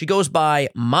 She goes by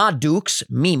Ma Dukes,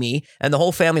 Mimi, and the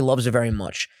whole family loves her very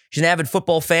much. She's an avid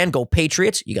football fan. Go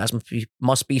Patriots. You guys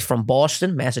must be from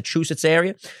Boston, Massachusetts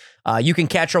area. You can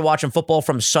catch her watching football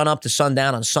from sun up to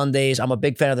sundown on Sundays. I'm a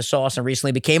big fan of the sauce and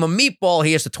recently became a meatball.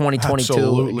 Here's to 2022,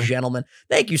 Absolutely. Gentlemen.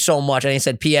 Thank you so much." And he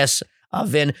said, "P.S.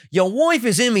 Vin, your wife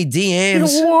is in me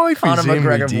DMs." Your wife Conor is in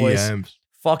McGregor me voice. DMs.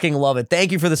 Fucking love it.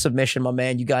 Thank you for the submission, my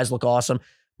man. You guys look awesome.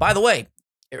 By the way,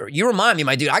 you remind me,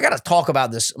 my dude, I got to talk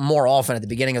about this more often at the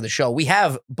beginning of the show. We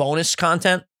have bonus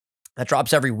content that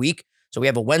drops every week. So we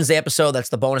have a Wednesday episode. That's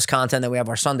the bonus content. Then we have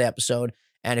our Sunday episode.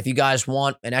 And if you guys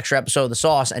want an extra episode of The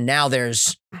Sauce, and now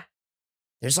there's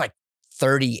like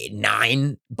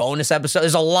 39 bonus episodes.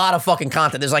 There's a lot of fucking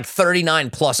content. There's like 39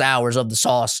 plus hours of The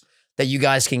Sauce that you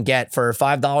guys can get for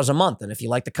 $5 a month. And if you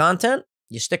like the content,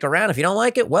 you stick around. If you don't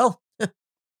like it, well,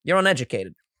 you're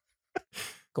uneducated.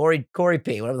 Corey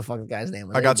P, whatever the fuck the guy's name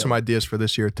was. I got some ideas for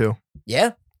this year too.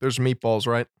 Yeah? There's meatballs,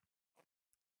 right?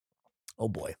 Oh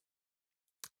boy.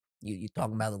 You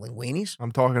talking about the linguinis?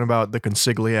 I'm talking about the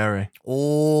consigliere.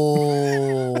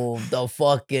 Oh, the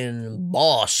fucking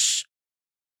boss.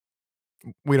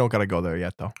 We don't got to go there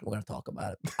yet, though. We're going to talk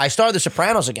about it. I started The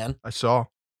Sopranos again. I saw.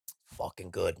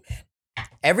 Fucking good, man.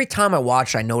 Every time I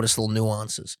watch, I notice little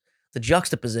nuances. The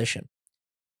juxtaposition.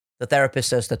 The therapist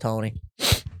says to Tony,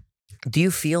 "Do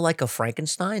you feel like a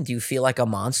Frankenstein? Do you feel like a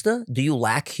monster? Do you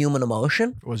lack human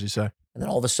emotion?" What does he say? And then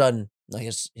all of a sudden, no, he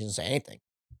doesn't say anything.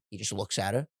 He just looks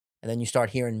at her. And then you start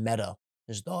hearing Meadow,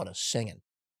 his daughter, singing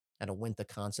at a winter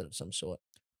concert of some sort.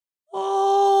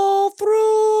 All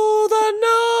through the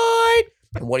night.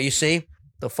 And what do you see?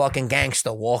 The fucking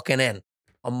gangster walking in,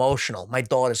 emotional. My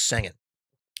daughter's singing.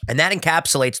 And that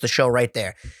encapsulates the show right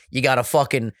there. You got a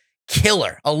fucking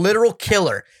killer, a literal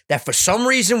killer that for some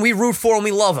reason we root for and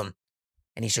we love him.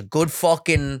 And he's a good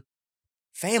fucking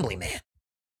family man.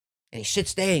 And he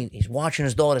sits there and he's watching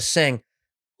his daughter sing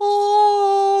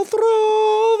all through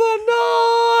the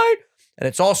night. And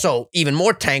it's also even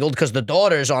more tangled because the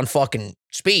daughter's on fucking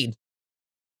speed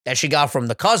that she got from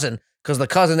the cousin because the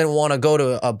cousin didn't want to go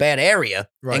to a bad area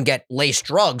and get laced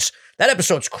drugs. That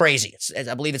episode's crazy.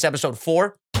 I believe it's episode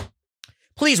 4.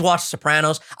 Please watch The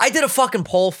Sopranos. I did a fucking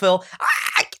poll, Phil.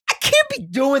 I can't be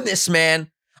doing this, man.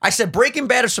 I said Breaking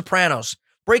Bad or Sopranos.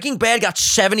 Breaking Bad got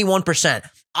 71%.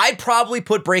 I'd probably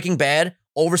put Breaking Bad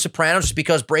over Sopranos just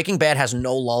because Breaking Bad has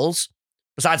no lulls.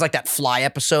 Besides like that Fly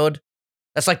episode.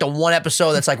 That's like the one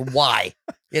episode that's like, why?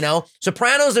 You know?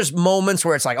 Sopranos, there's moments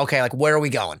where it's like, okay, like where are we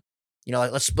going? You know,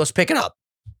 like let's pick it up.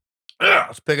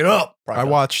 Let's pick it up. I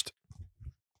watched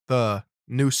the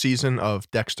new season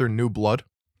of Dexter New Blood.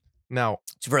 Now,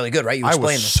 it's really good, right? You I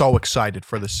explained was this. so excited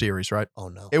for the series, right? Oh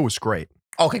no. It was great.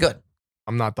 Okay, good.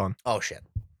 I'm not done. Oh shit.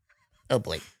 Oh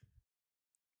boy.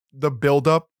 The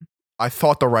build-up, I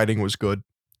thought the writing was good.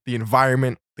 The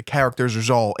environment, the characters,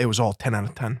 it was all 10 out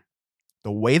of 10.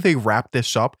 The way they wrapped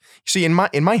this up, see, in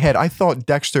my head, I thought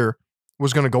Dexter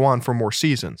was going to go on for more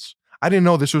seasons. I didn't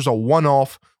know this was a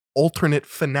one-off alternate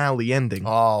finale ending.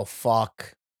 Oh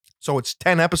fuck. So it's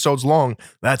 10 episodes long.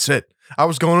 That's it. I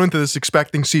was going into this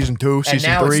expecting season 2, season 3.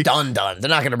 And now it's done. They're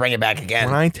not going to bring it back again.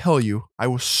 When I tell you, I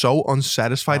was so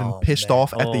unsatisfied and pissed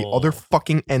off at the other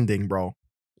fucking ending, bro.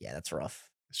 Yeah, that's rough.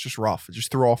 It's just rough. It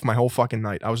just threw off my whole fucking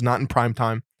night. I was not in prime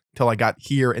time until I got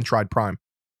here and tried Prime.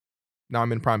 Now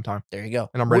I'm in prime time. There you go.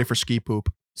 And I'm ready for Ski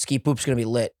Poop. Ski Poop's going to be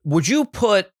lit. Would you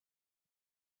put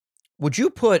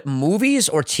movies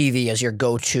or TV as your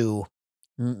go-to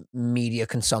media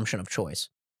consumption of choice?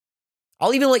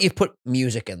 I'll even let you put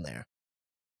music in there.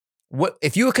 What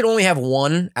if you could only have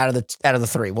one out of the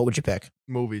 3? What would you pick?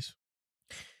 Movies.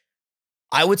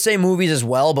 I would say movies as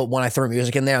well, but when I throw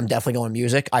music in there, I'm definitely going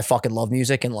music. I fucking love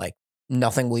music and like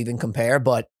nothing will even compare,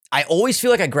 but I always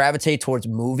feel like I gravitate towards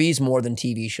movies more than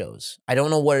TV shows. I don't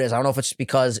know what it is. I don't know if it's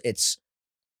because it's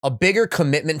a bigger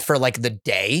commitment for like the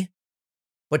day,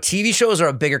 but TV shows are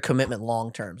a bigger commitment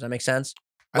long term. Does that make sense?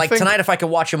 Like tonight, if I could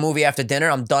watch a movie after dinner,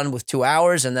 I'm done with 2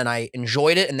 hours and then I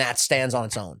enjoyed it and that stands on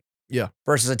its own. Yeah.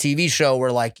 Versus a TV show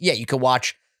where like, yeah, you could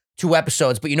watch 2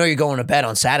 episodes, but you know you're going to bed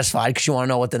unsatisfied because you want to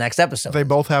know what the next episode They is.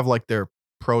 both have like their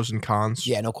pros and cons.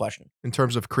 Yeah, no question. In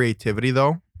terms of creativity,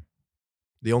 though,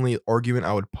 the only argument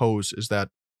I would pose is that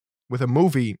with a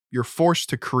movie, you're forced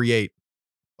to create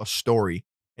a story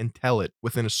and tell it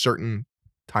within a certain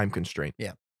time constraint.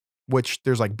 Yeah. Which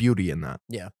there's like beauty in that.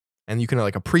 Yeah. And you can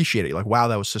like appreciate it. You're like, wow,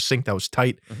 that was succinct. That was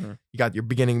tight. Mm-hmm. You got your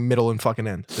beginning, middle, and fucking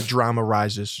end. The drama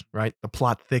rises, right? The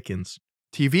plot thickens.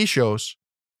 TV shows,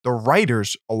 the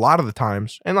writers, a lot of the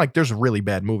times, and like there's really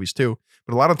bad movies too,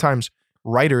 but a lot of times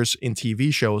writers in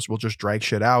TV shows will just drag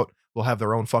shit out. They'll have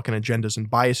their own fucking agendas and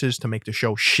biases to make the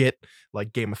show shit,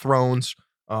 like Game of Thrones.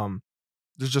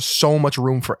 There's just so much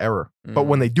room for error. But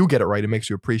when they do get it right, it makes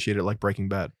you appreciate it, like Breaking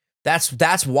Bad.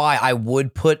 That's why I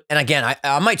would put, and again,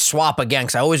 I might swap again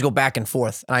because I always go back and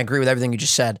forth, and I agree with everything you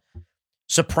just said.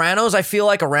 Sopranos, I feel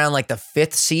like around like the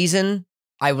 5th season,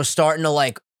 I was starting to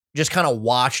like just kind of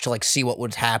watch to like see what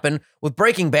would happen. With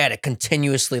Breaking Bad, it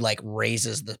continuously like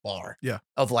raises the bar. Yeah.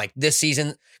 Of like this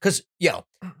season, because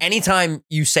anytime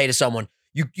you say to someone,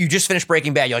 you just finished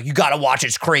Breaking Bad, you're like, you gotta watch it,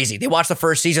 it's crazy. They watch the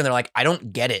first season, they're like, I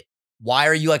don't get it. Why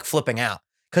are you like flipping out?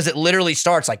 Because it literally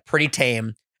starts like pretty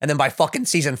tame. And then by fucking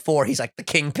season 4, he's like the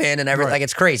kingpin and everything. Right. Like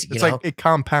it's crazy. It's you know? like it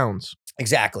compounds.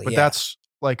 Exactly. But yeah.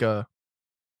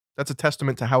 that's a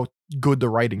testament to how good the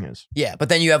writing is. Yeah. But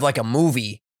then you have like a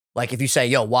movie. Like if you say,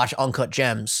 yo, watch Uncut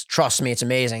Gems, trust me, it's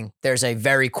amazing. There's a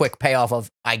very quick payoff of,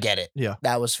 I get it. Yeah.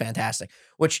 That was fantastic.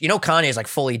 Which, Kanye is like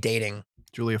fully dating.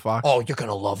 Julia Fox. Oh, you're going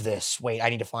to love this. Wait, I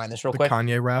need to find this real the quick.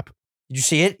 Kanye rap. Did you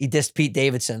see it? He dissed Pete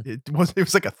Davidson. It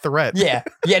was like a threat. Yeah.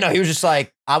 Yeah, no, he was just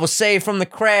like, I was saved from the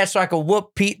crash so I could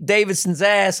whoop Pete Davidson's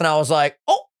ass. And I was like,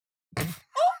 oh.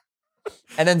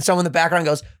 And then someone in the background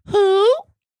goes, who?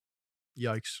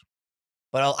 Yikes.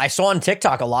 But I saw on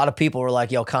TikTok, a lot of people were like,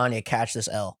 yo, Kanye, catch this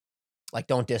L. Like,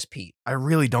 don't diss Pete. I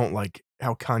really don't like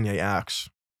how Kanye acts.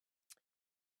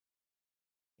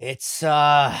 It's,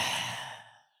 yeah,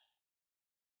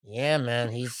 man,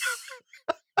 he's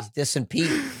dissing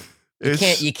Pete.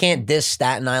 You can't diss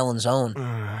Staten Island's own.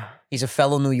 He's a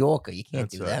fellow New Yorker. You can't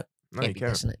do that. No, Can't you be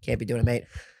can't. dissing it. Can't be doing it, mate.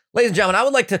 Ladies and gentlemen, I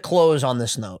would like to close on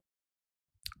this note.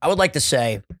 I would like to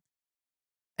say,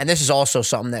 and this is also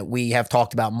something that we have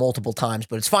talked about multiple times,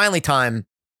 but it's finally time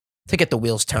to get the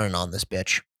wheels turning on this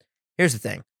bitch. Here's the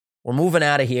thing. We're moving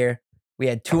out of here. We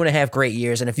had 2.5 great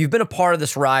years. And if you've been a part of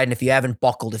this ride and if you haven't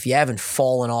buckled, if you haven't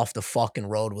fallen off the fucking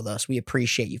road with us, we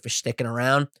appreciate you for sticking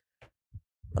around.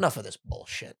 Enough of this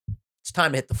bullshit. It's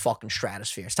time to hit the fucking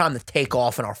stratosphere. It's time to take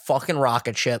off in our fucking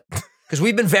rocket ship because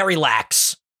we've been very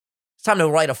lax. It's time to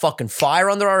light a fucking fire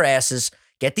under our asses,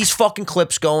 get these fucking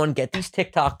clips going, get these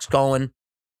TikToks going,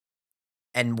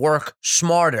 and work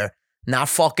smarter, not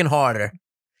fucking harder,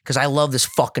 because I love this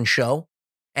fucking show,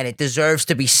 and it deserves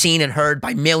to be seen and heard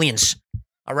by millions.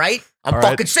 All right? I'm All right.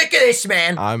 fucking sick of this,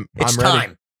 man. It's I'm ready.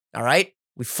 time. All right?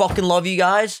 We fucking love you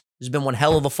guys. This has been one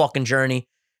hell of a fucking journey.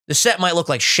 The set might look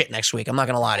like shit next week. I'm not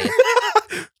going to lie to you.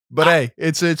 But hey,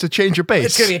 it's a change of pace.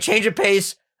 It's going to be a change of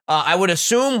pace. I would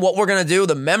assume what we're going to do,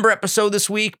 the member episode this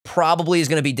week probably is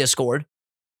going to be Discord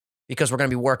because we're going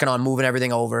to be working on moving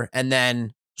everything over. And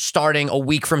then starting a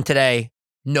week from today,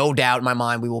 no doubt in my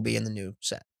mind, we will be in the new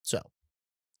set. So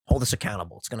hold us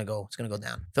accountable. It's going to go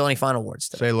down. Phil, any final words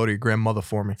today? Say hello to your grandmother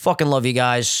for me. Fucking love you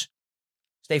guys.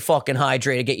 Stay fucking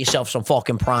hydrated. Get yourself some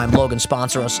fucking Prime. Logan,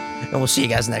 sponsor us. And we'll see you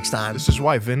guys next time. This is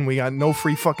why, Vin. We got no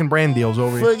free fucking brand deals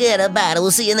over here. Forget about it.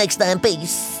 We'll see you next time.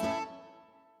 Peace.